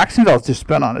Jacksonville's just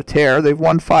been on a tear. They've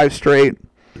won 5 straight.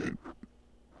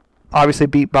 Obviously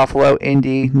beat Buffalo,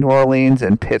 Indy, New Orleans,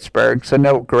 and Pittsburgh. So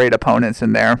no great opponents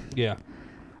in there. Yeah.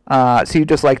 So you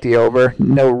just like the over.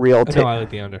 No real... No, I like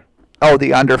the under. Oh,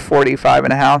 the under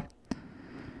 45.5?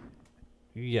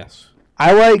 Yes.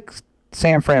 I like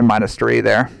San Fran -3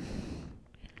 there.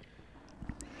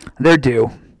 They're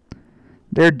due.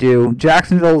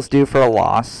 Jacksonville's due for a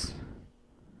loss.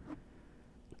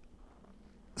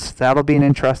 So that'll be an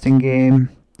interesting game.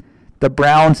 The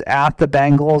Browns at the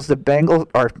Bengals.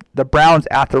 The Browns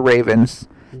at the Ravens.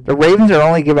 The Ravens are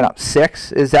only giving up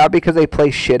 6. Is that because they play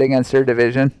shit against their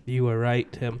division? You were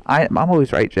right, Tim. I'm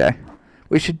always right, Jay.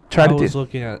 We should try to do... I was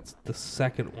looking at the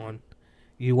second one.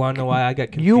 You want to know why I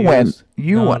got confused?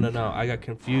 You went. No. I got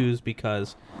confused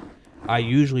because I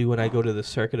usually, when I go to the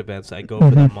circuit events, I go for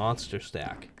the Monster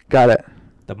Stack. Got it.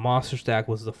 The Monster Stack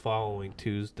was the following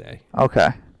Tuesday. Okay.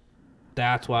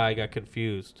 That's why I got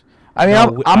confused. I mean,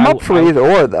 I'm up for either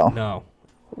or, though. No.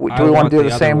 Do we want to do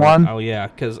the same one? Oh, yeah,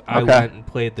 because I went and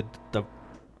played the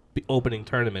opening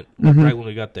tournament right when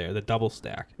we got there, the double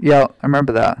stack. Yeah, I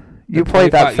remember that. You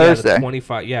played that Thursday.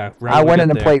 25, yeah. Right I went in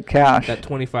and played cash. That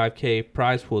 $25K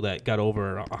prize pool that got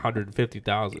over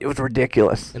 $150,000. It was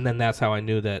ridiculous. And then that's how I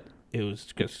knew that it was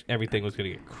just everything was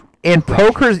going to get And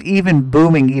poker's even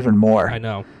booming even more. I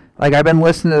know. Like, I've been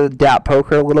listening to DAP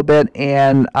Poker a little bit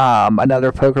and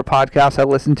another poker podcast I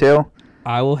listened to.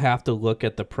 I will have to look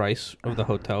at the price of the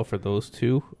hotel for those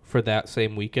two for that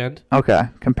same weekend. Okay,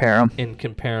 compare them. And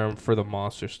compare them for the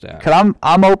Monster Stack. Cause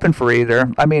I'm open for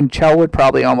either. I mean, Chell would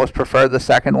probably almost prefer the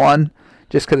second one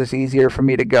just because it's easier for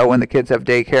me to go when the kids have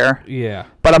daycare. Yeah.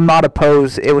 But I'm not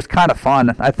opposed. It was kind of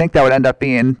fun. I think that would end up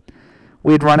being...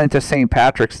 We'd run into St.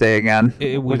 Patrick's Day again,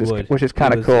 which is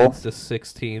kind of cool. It's the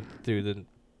 16th through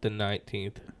the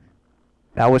 19th.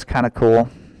 That was kind of cool.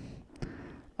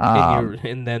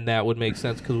 And then that would make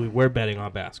sense because we were betting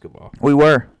on basketball. We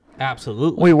were.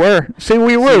 Absolutely. We were. See,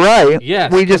 we were right.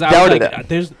 Yes. We just doubted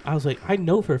it. I was like, I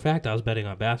know for a fact I was betting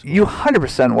on basketball. You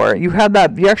 100% were. You had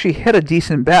that. You actually hit a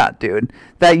decent bet, dude.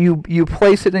 That you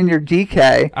place it in your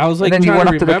DK. I was like, and then you went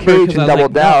up to the cage and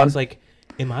doubled down. I was like,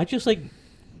 am I just like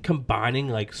combining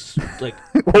like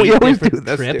well, we always do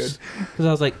this, trips? Because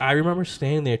I was like, I remember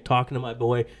standing there talking to my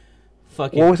boy.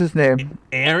 What was his name?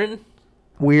 Aaron.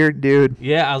 Weird dude.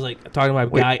 Yeah, I was like talking to my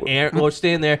guy Aaron. We're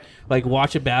standing there like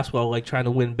watching basketball, like trying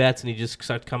to win bets, and he just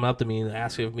starts coming up to me and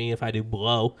asking me if I do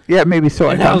blow. Yeah, maybe so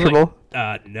uncomfortable.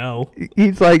 No.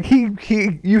 He's like he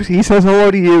says hello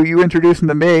to you. You introduce him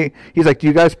to me. He's like, do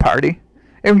you guys party?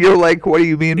 And you're like, what do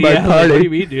you mean by party? Like, what do you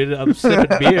mean, dude? I'm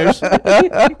sipping beers. he's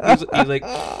like,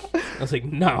 I was like,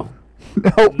 no.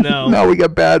 No, we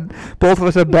got bad. Both of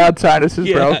us have bad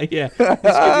sinuses, bro. Yeah. He's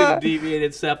got a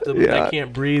deviated septum. I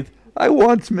can't breathe. I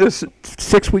once missed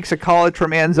 6 weeks of college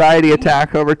from anxiety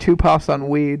attack over 2 puffs on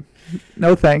weed.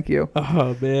 No, thank you.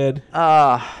 Oh, man.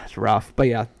 It's rough. But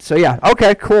yeah. So, yeah.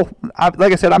 Okay, cool.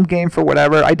 Like I said, I'm game for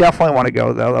whatever. I definitely want to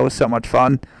go, though. That was so much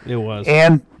fun. It was.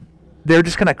 And they're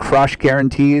just going to crush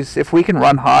guarantees. If we can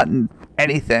run hot and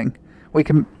anything, we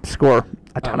can score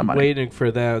a ton of money. I'm waiting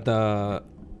for the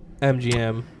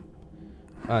MGM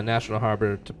National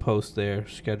Harbor to post their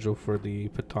schedule for the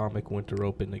Potomac Winter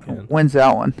Open again. When's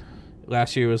that one?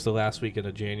 Last year was the last weekend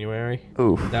of January.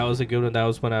 Ooh. That was a good one. That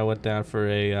was when I went down for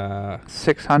a...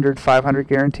 $600, $500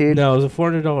 guaranteed? No, it was a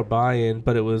 $400 buy-in,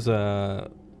 but it was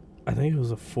I think it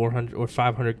was a $400 or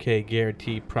 $500K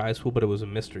guaranteed prize pool, but it was a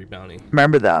mystery bounty.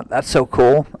 Remember that? That's so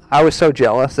cool. I was so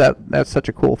jealous. That's such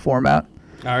a cool format.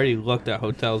 I already looked at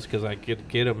hotels because I could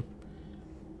get them.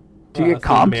 Do you get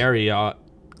comped? Marriott.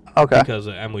 Okay. Because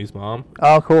of Emily's mom.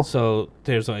 Oh, cool. So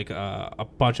there's like a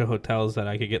bunch of hotels that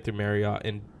I could get through Marriott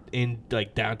in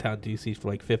like downtown DC for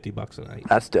like $50 a night.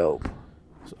 That's dope.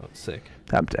 So it's sick.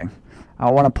 Tempting.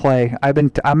 I want to play. I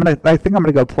think I'm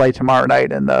gonna go play tomorrow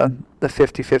night in the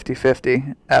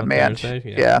 50-50-50 at Manch.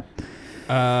 Yeah.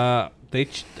 I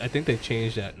think they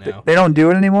changed that now. They don't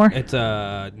do it anymore? It's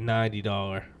a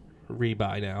 $90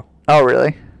 rebuy now. Oh,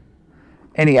 really?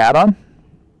 Any add-on?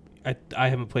 I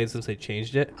haven't played since they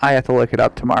changed it. I have to look it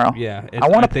up tomorrow. Yeah. I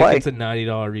want to play. I think it's a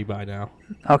 $90 rebuy now.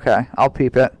 Okay. I'll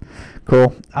peep it.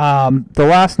 Cool. The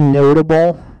last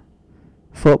notable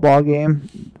football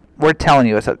game, we're telling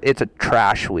you it's a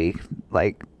trash week.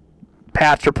 Like,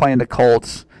 Pats are playing the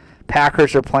Colts.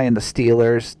 Packers are playing the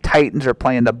Steelers. Titans are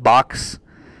playing the Bucks.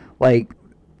 Like,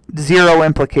 zero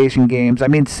implication games. I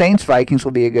mean, Saints-Vikings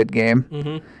will be a good game.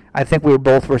 Mm-hmm. I think we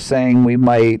both were saying we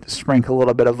might sprinkle a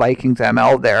little bit of Vikings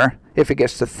ML there if it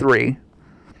gets to 3. I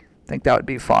think that would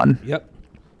be fun. Yep.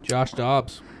 Josh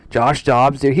Dobbs,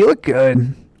 dude, he looked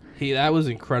good. That was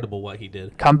incredible what he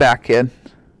did. Comeback kid.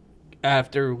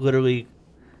 After literally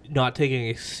not taking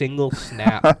a single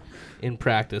snap in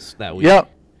practice that week.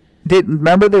 Yep.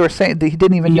 Remember they were saying that he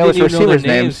didn't even know his receivers'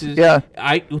 names. Yeah.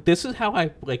 This is how I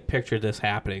picture this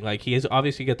happening. Like, he has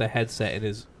obviously got the headset in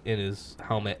his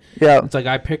helmet. Yeah. It's like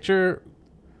I picture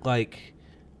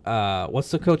what's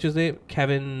the coach's name?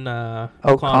 Kevin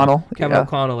O'Connell. Kevin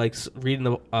O'Connell reading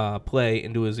the play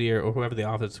into his ear, or whoever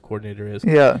the offensive coordinator is.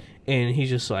 Yeah. And he's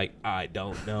just like, I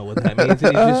don't know what that means.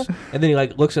 And then he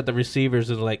looks at the receivers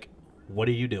and like, what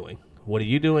are you doing? What are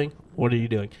you doing? What are you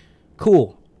doing?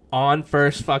 Cool. On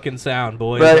first fucking sound,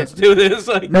 boys. Right. Let's do this.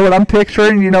 Know what I'm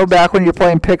picturing? Back when you're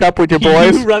playing pickup with your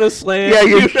boys? You run a slant. Yeah,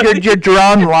 you're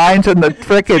drawing lines in the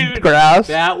frickin' grass.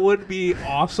 That would be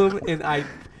awesome, and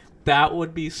that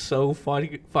would be so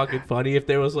fucking funny if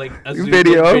there was a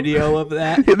video of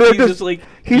that.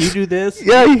 He's you do this?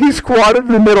 Yeah, he's squatted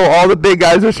in the middle. All the big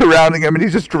guys are surrounding him, and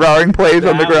he's just drawing plays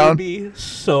on the ground. That would be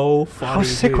so funny. How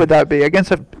sick would that be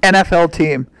against an NFL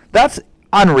team? That's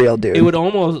unreal, dude. It would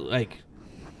almost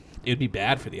it'd be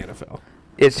bad for the NFL.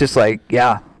 It's just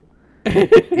yeah,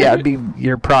 it'd be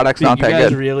your product's not that good. You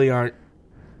guys really aren't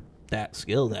that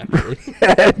skilled, actually.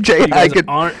 You guys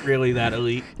aren't really that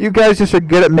elite. You guys just are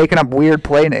good at making up weird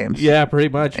play names. Yeah, pretty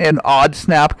much. And odd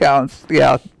snap counts.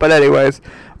 Yeah, but anyways,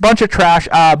 bunch of trash.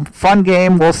 Fun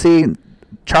game. We'll see.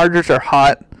 Chargers are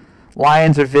hot.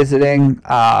 Lions are visiting.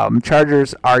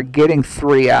 Chargers are getting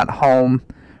 3 at home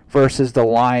versus the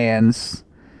Lions.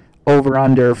 Over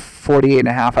under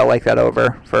 48.5. I like that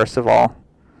over, first of all.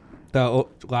 The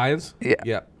Lions?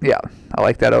 Yeah. I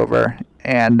like that over.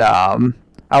 And I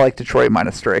like Detroit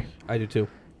 -3. I do too.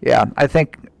 Yeah. I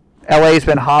think LA's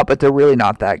been hot, but they're really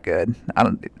not that good.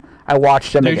 I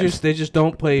watched them they just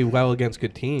don't play well against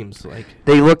good teams.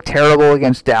 They look terrible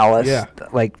against Dallas. Yeah.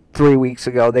 3 weeks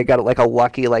ago. They got a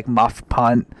lucky muff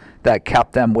punt that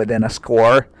kept them within a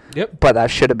score. Yep. But that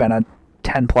should have been a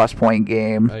 10+ point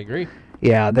game. I agree.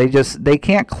 Yeah, they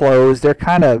can't close. They're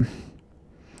kind of,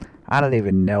 I don't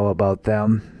even know about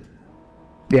them.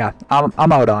 Yeah,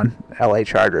 I'm out on LA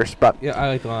Chargers, but yeah, I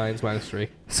like the Lions -3.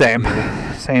 Same.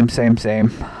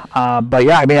 But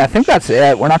yeah, I think that's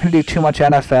it. We're not going to do too much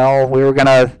NFL. We were going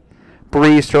to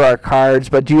breeze through our cards,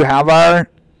 but do you have our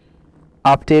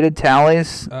updated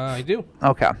tallies? I do.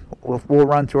 Okay, we'll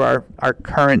run through our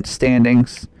current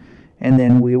standings. And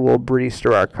then we will breeze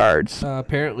through our cards.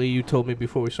 Apparently, you told me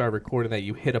before we started recording that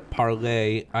you hit a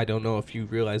parlay. I don't know if you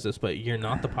realize this, but you're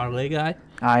not the parlay guy.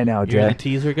 I know, Jay. You're the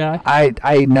teaser guy.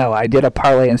 I know. I did a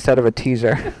parlay instead of a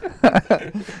teaser.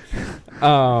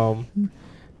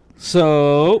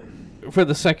 So, for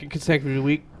the second consecutive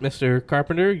week, Mr.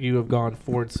 Carpenter, you have gone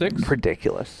 4-6.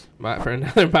 Ridiculous. For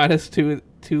another minus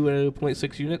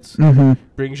 2.6 units. Mm-hmm.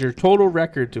 Brings your total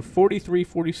record to 43,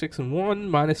 46, and 1,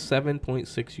 minus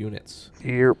 7.6 units.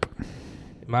 Yep.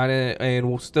 And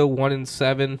we're still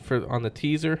 1-7 on the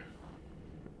teaser.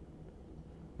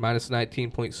 Minus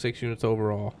 19.6 units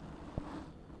overall.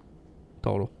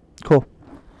 Total. Cool.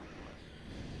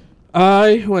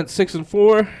 I went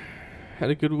 6-4. Had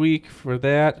a good week for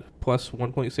that. Plus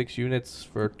 1.6 units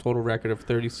for a total record of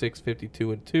 36,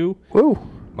 52, and 2. Woo.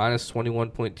 Minus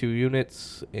 21.2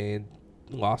 units. And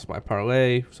lost my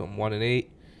parlay. So I'm 1-8.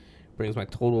 Brings my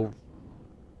total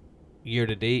year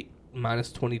to date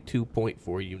minus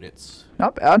 22.4 units.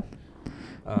 Not bad.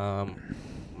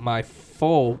 My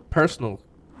full personal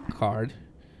card,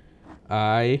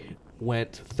 I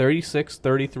went 36,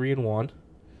 33, and 1.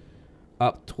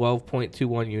 Up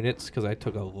 12.21 units because I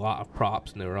took a lot of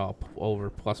props and they were all over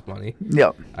plus money.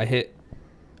 Yep. I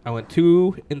went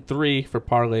 2 and 3 for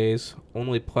parlays,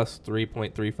 only plus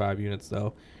 3.35 units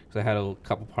though, because I had a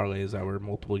couple parlays that were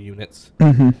multiple units.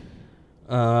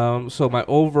 Mm-hmm. So my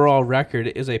overall record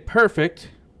is a perfect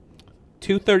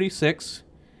 236,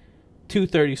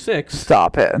 236.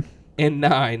 Stop it. And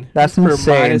 9. That's for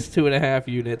insane. Minus 2.5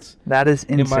 units. That is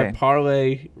insane. And my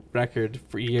parlay record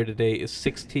for year to date is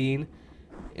 16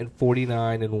 and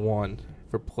 49 and 1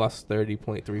 for plus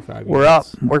 30.35 units. We're up.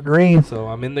 We're green. So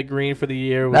I'm in the green for the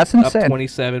year. That's insane. Up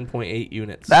 27.8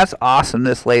 units. That's awesome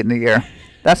this late in the year.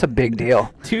 That's a big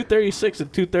deal. 236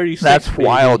 and 236. That's baby.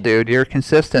 wild, dude. You're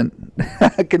consistent.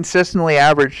 Consistently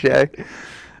average, Jay.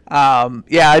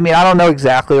 Yeah, I mean, I don't know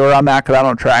exactly where I'm at because I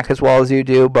don't track as well as you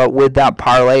do, but with that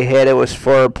parlay hit, it was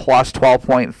for plus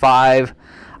 12.5.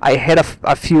 I hit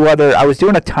a few other, I was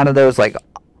doing a ton of those, like,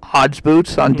 odds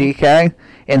boots on DK,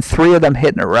 and 3 of them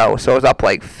hit in a row, so I was up,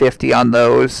 like, 50 on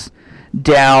those,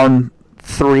 down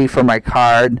 3 for my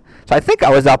card. So I think I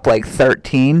was up, like,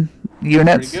 13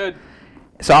 units. Pretty good.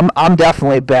 So I'm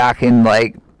definitely back in,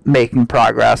 like, making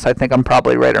progress. I think I'm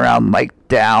probably right around, like,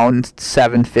 down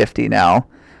 750 now.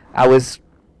 I was,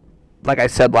 like I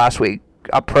said last week,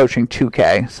 approaching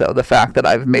 2K, so the fact that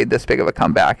I've made this big of a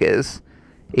comeback is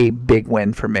a big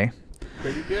win for me.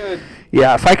 Pretty good.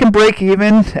 Yeah, if I can break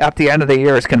even at the end of the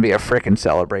year, it's going to be a freaking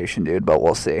celebration, dude, but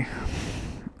we'll see.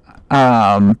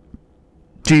 Do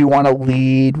you want to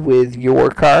lead with your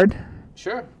card?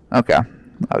 Sure. Okay.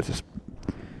 I was just...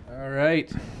 All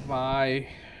right. My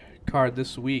card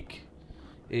this week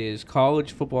is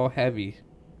college football heavy.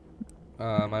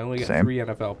 I only got Same. 3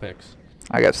 NFL picks.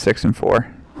 I got 6 and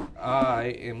 4. I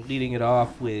am leading it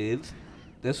off with,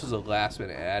 this was a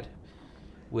last-minute ad,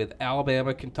 with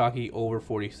Alabama, Kentucky over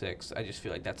 46. I just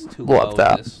feel like that's too low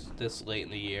this late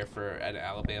in the year for an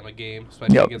Alabama game,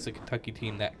 especially against a Kentucky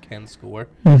team that can score.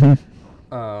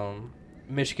 Mm-hmm.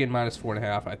 Michigan minus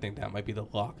 4.5. I think that might be the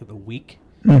lock of the week.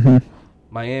 Mm-hmm.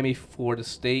 Miami, Florida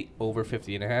State over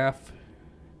 50.5.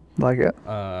 Like it.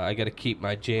 I got to keep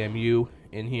my JMU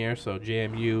in here. So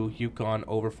JMU, UConn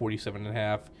over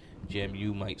 47.5.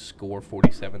 JMU might score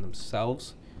 47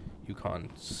 themselves.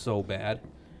 UConn so bad.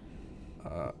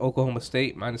 Oklahoma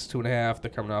State minus 2.5. They're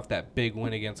coming off that big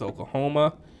win against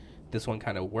Oklahoma. This one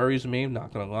kind of worries me,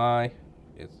 not going to lie.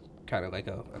 It's kind of like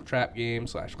a trap game /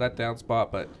 letdown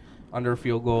spot, but under a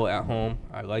field goal at home,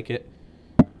 I like it.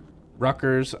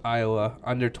 Rutgers, Iowa,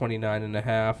 under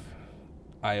 29.5.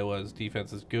 Iowa's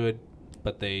defense is good,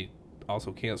 but they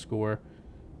also can't score.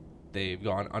 They've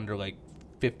gone under like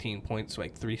 15 points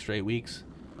like 3 straight weeks.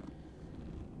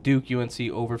 Duke, UNC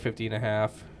over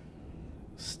 50.5.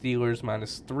 Steelers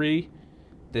minus 3.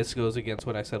 This goes against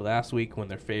what I said last week. When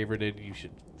they're favorited, you should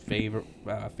fade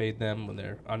them. When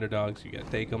they're underdogs, you got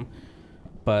to take them.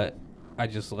 But I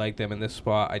just like them in this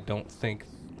spot. I don't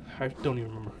even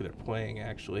remember who they're playing,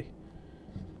 actually.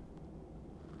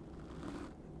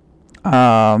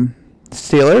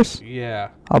 Steelers? Yeah.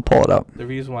 I'll pull it up. The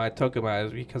reason why I took them out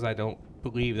is because I don't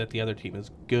believe that the other team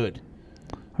is good.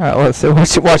 All right, let's see.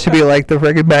 What should be like the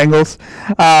friggin' Bengals?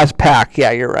 It's Pack.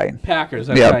 Yeah, you're right. Packers,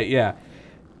 that's right, yeah.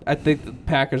 I think the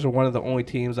Packers are one of the only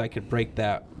teams I could break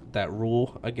that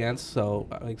rule against, so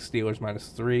I like Steelers minus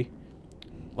 3.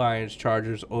 Lions,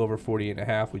 Chargers over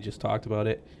 40.5. We just talked about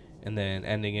it. And then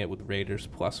ending it with Raiders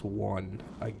plus 1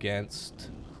 against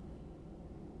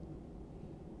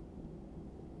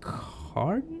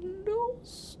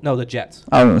Cardinals? No, the Jets.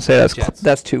 I was going to say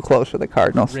that's too close for the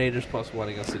Cardinals. Raiders plus 1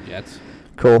 against the Jets.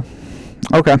 Cool.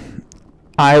 Okay.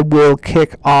 I will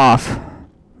kick off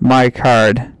my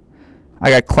card.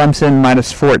 I got Clemson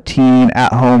minus 14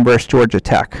 at home versus Georgia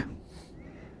Tech.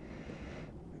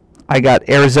 I got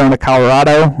Arizona,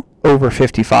 Colorado over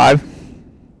 55.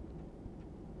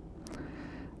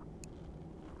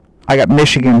 I got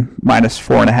Michigan minus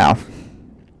 4.5.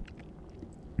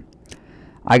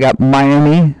 I got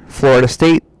Miami, Florida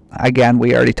State. Again,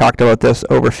 we already talked about this,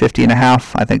 over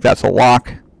 50.5. I think that's a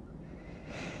lock.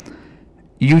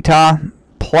 Utah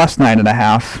plus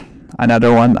 9.5.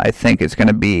 Another one I think is going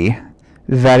to be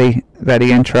very,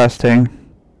 very interesting.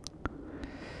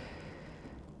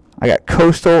 I got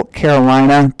Coastal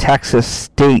Carolina, Texas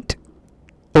State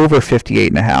over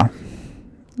 58.5.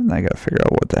 And I got to figure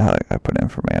out what the hell I put in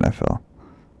for my NFL.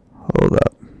 Hold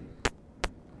up.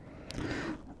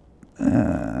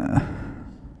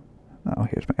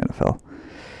 Here's my NFL.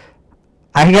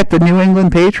 I got the New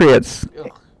England Patriots.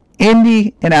 Ugh.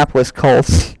 Indianapolis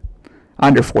Colts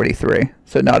under 43.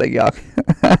 So not a yuck.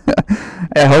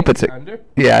 I hope it's a under.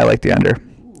 Yeah, I like the under.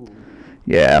 Ooh.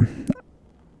 Yeah.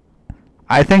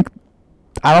 I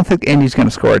don't think Indy's going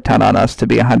to score a ton on us, to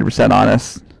be 100%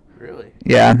 honest. Really?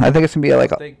 Yeah, I think it's going to be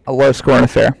like a low-scoring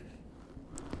affair.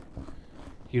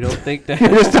 You don't think that?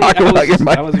 You're just talking about your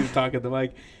mic. I wasn't even talking to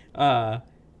Mike.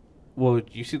 Well,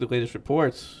 you see the latest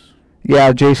reports.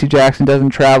 Yeah, J.C. Jackson doesn't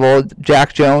travel.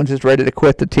 Jack Jones is ready to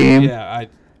quit the team. Yeah,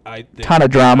 I think, ton of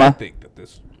drama. I think that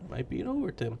this might be an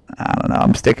over, Tim. I don't know.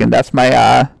 I'm sticking. That's my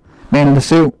man in the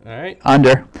suit. All right.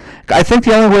 Under. I think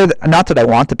the only way, not that I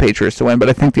want the Patriots to win, but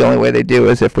I think the only way they do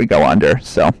is if we go under.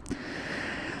 So,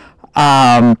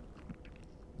 I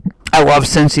love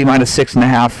Cincy minus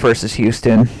 6.5 versus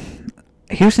Houston.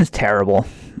 Houston's terrible.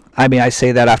 I mean, I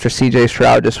say that after C.J.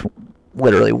 Stroud just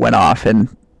literally went off and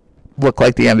looked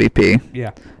like the MVP.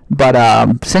 Yeah. But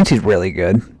Cincy's really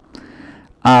good.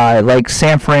 Like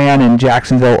San Fran and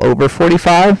Jacksonville over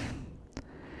 45.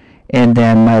 And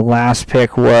then my last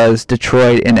pick was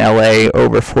Detroit and LA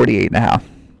over 48.5.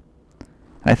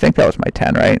 I think that was my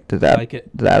 10, right? Did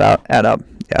that add up?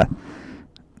 Yeah.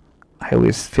 I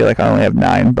always feel like I only have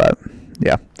 9, but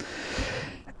yeah.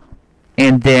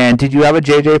 And then, did you have a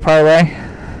JJ parlay?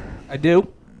 I do.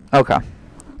 Okay.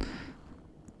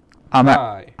 I'm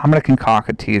going to concoct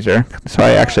a teaser, so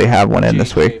I actually have one in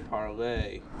this week. JJ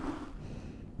parlay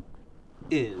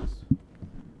is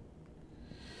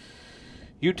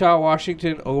Utah,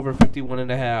 Washington over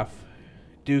 51.5,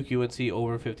 Duke, UNC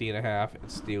over 50.5, and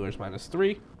Steelers minus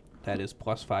 3. That is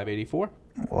plus 584.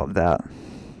 Love that.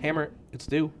 Hammer it. It's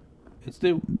due. It's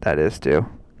due. That is due.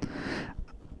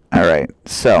 All right,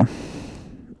 so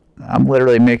I'm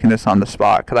literally making this on the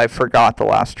spot because I forgot the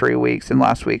last 3 weeks, and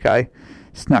last week I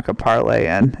snuck a parlay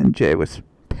in, and Jay was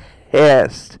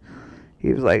pissed.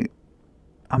 He was like,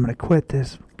 I'm going to quit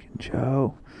this, fucking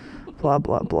Joe, blah,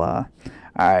 blah, blah.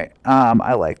 All right,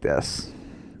 I like this.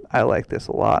 I like this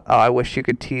a lot. Oh, I wish you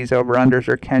could tease over-unders,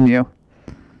 or can you?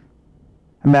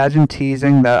 Imagine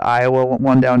teasing the Iowa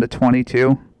one down to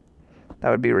 22. That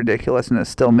would be ridiculous, and it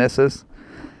still misses.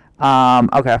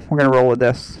 Okay, we're going to roll with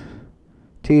this.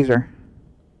 Teaser.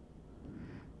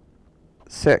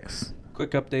 6.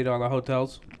 Quick update on the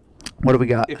hotels. What do we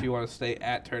got? If you want to stay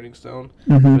at Turning Stone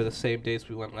for the same dates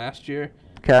we went last year,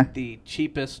 okay. The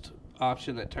cheapest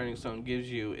option that Turning Stone gives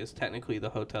you is technically the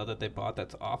hotel that they bought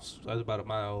that's about a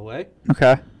mile away.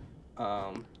 Okay.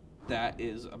 That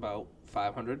is about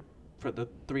 $500 for the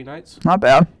 3 nights. Not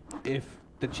bad. If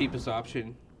the cheapest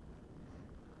option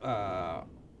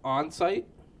on site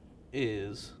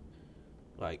is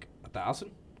like $1,000.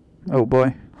 Oh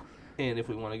boy. And if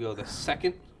we want to go the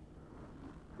second,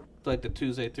 like the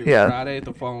Tuesday through Friday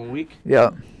the following week,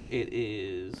 it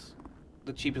is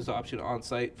the cheapest option on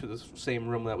site for the same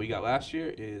room that we got last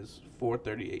year is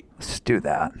 $438. Let's do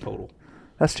that. Total.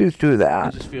 Let's do that.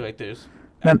 I just feel like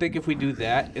I think if we do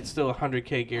that, it's still a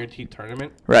 $100K guaranteed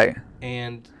tournament. Right.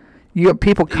 And you have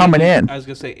people coming in. I was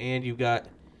gonna say, and you got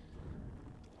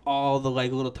all the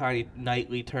like little tiny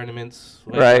nightly tournaments.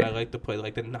 Right. I like to play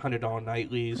like the $100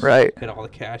 nightlies. Right. Hit all the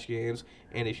cash games,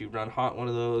 and if you run hot one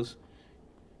of those,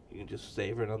 you can just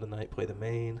save it another night, play the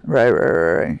main.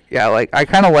 Right. Yeah, like I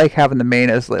kind of like having the main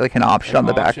as like an option on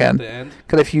the back end.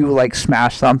 Because if you like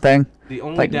smash something, the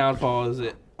only downfall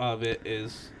of it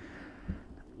is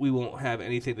we won't have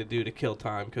anything to do to kill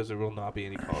time because there will not be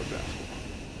any college basketball.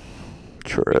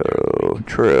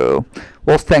 True.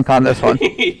 We'll think on this one.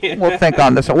 Yeah. We'll think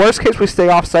on this one. Worst case, we stay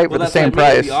off site for the same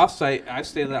price. The off site, I've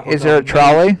stayed at that hotel. Is there a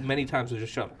trolley? Many times there's a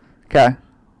shuttle. Okay.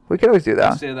 We could always do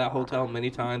that. I've stayed at that hotel many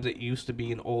times. It used to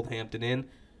be an Old Hampton Inn.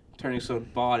 Turning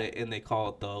Stone bought it, and they call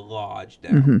it the Lodge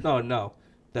now. Mm-hmm. No.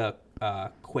 The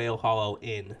Quail Hollow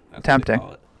Inn. That's tempting.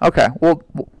 What they call it. Okay. Well,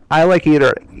 I like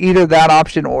either that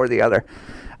option or the other.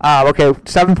 Okay,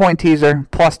 7-point teaser,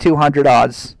 plus 200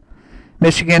 odds.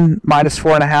 Michigan, minus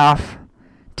 4.5.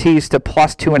 Tease to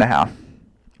plus 2.5.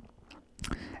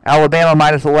 Alabama,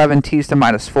 minus 11. Tease to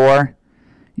minus 4.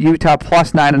 Utah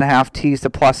plus 9.5 tees to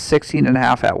plus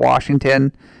 16.5 at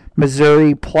Washington.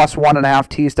 Missouri plus 1.5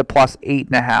 tees to plus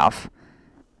 8.5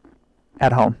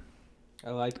 at home. I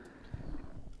like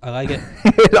it.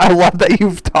 I love that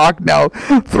you've talked now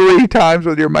 3 times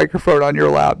with your microphone on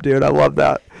your lap, dude. I love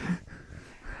that.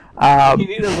 You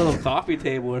need a little coffee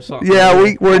table or something.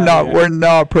 Yeah, we're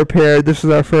not prepared. This is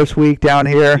our first week down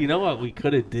here. You know what we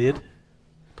could have did?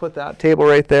 Put that table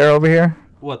right there over here.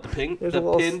 What, the ping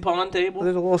pong table?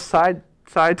 There's a little side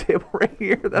table right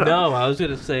here. I was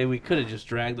gonna say we could have just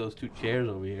dragged those 2 chairs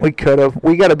over here. We could have.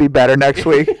 We got to be better next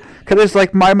week. Because it's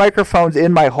like my microphone's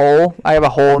in my hole. I have a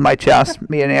hole in my chest.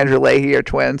 Me and Andrew Leahy are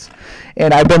twins,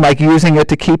 and I've been like using it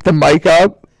to keep the mic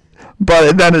up.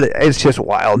 But then it's just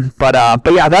wild. But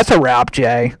yeah, that's a wrap,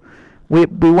 Jay. We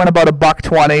went about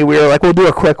 $1.20. We were like, we'll do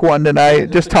a quick one tonight.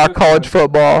 Just talk college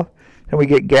football, and we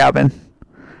get Gavin.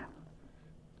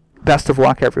 Best of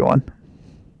luck, everyone.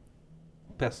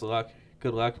 Best of luck.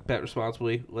 Good luck. Bet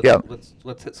responsibly.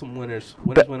 Let's hit some winners.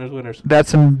 Winners. Bet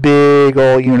some big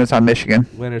old units on Michigan.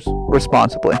 Winners.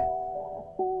 Responsibly.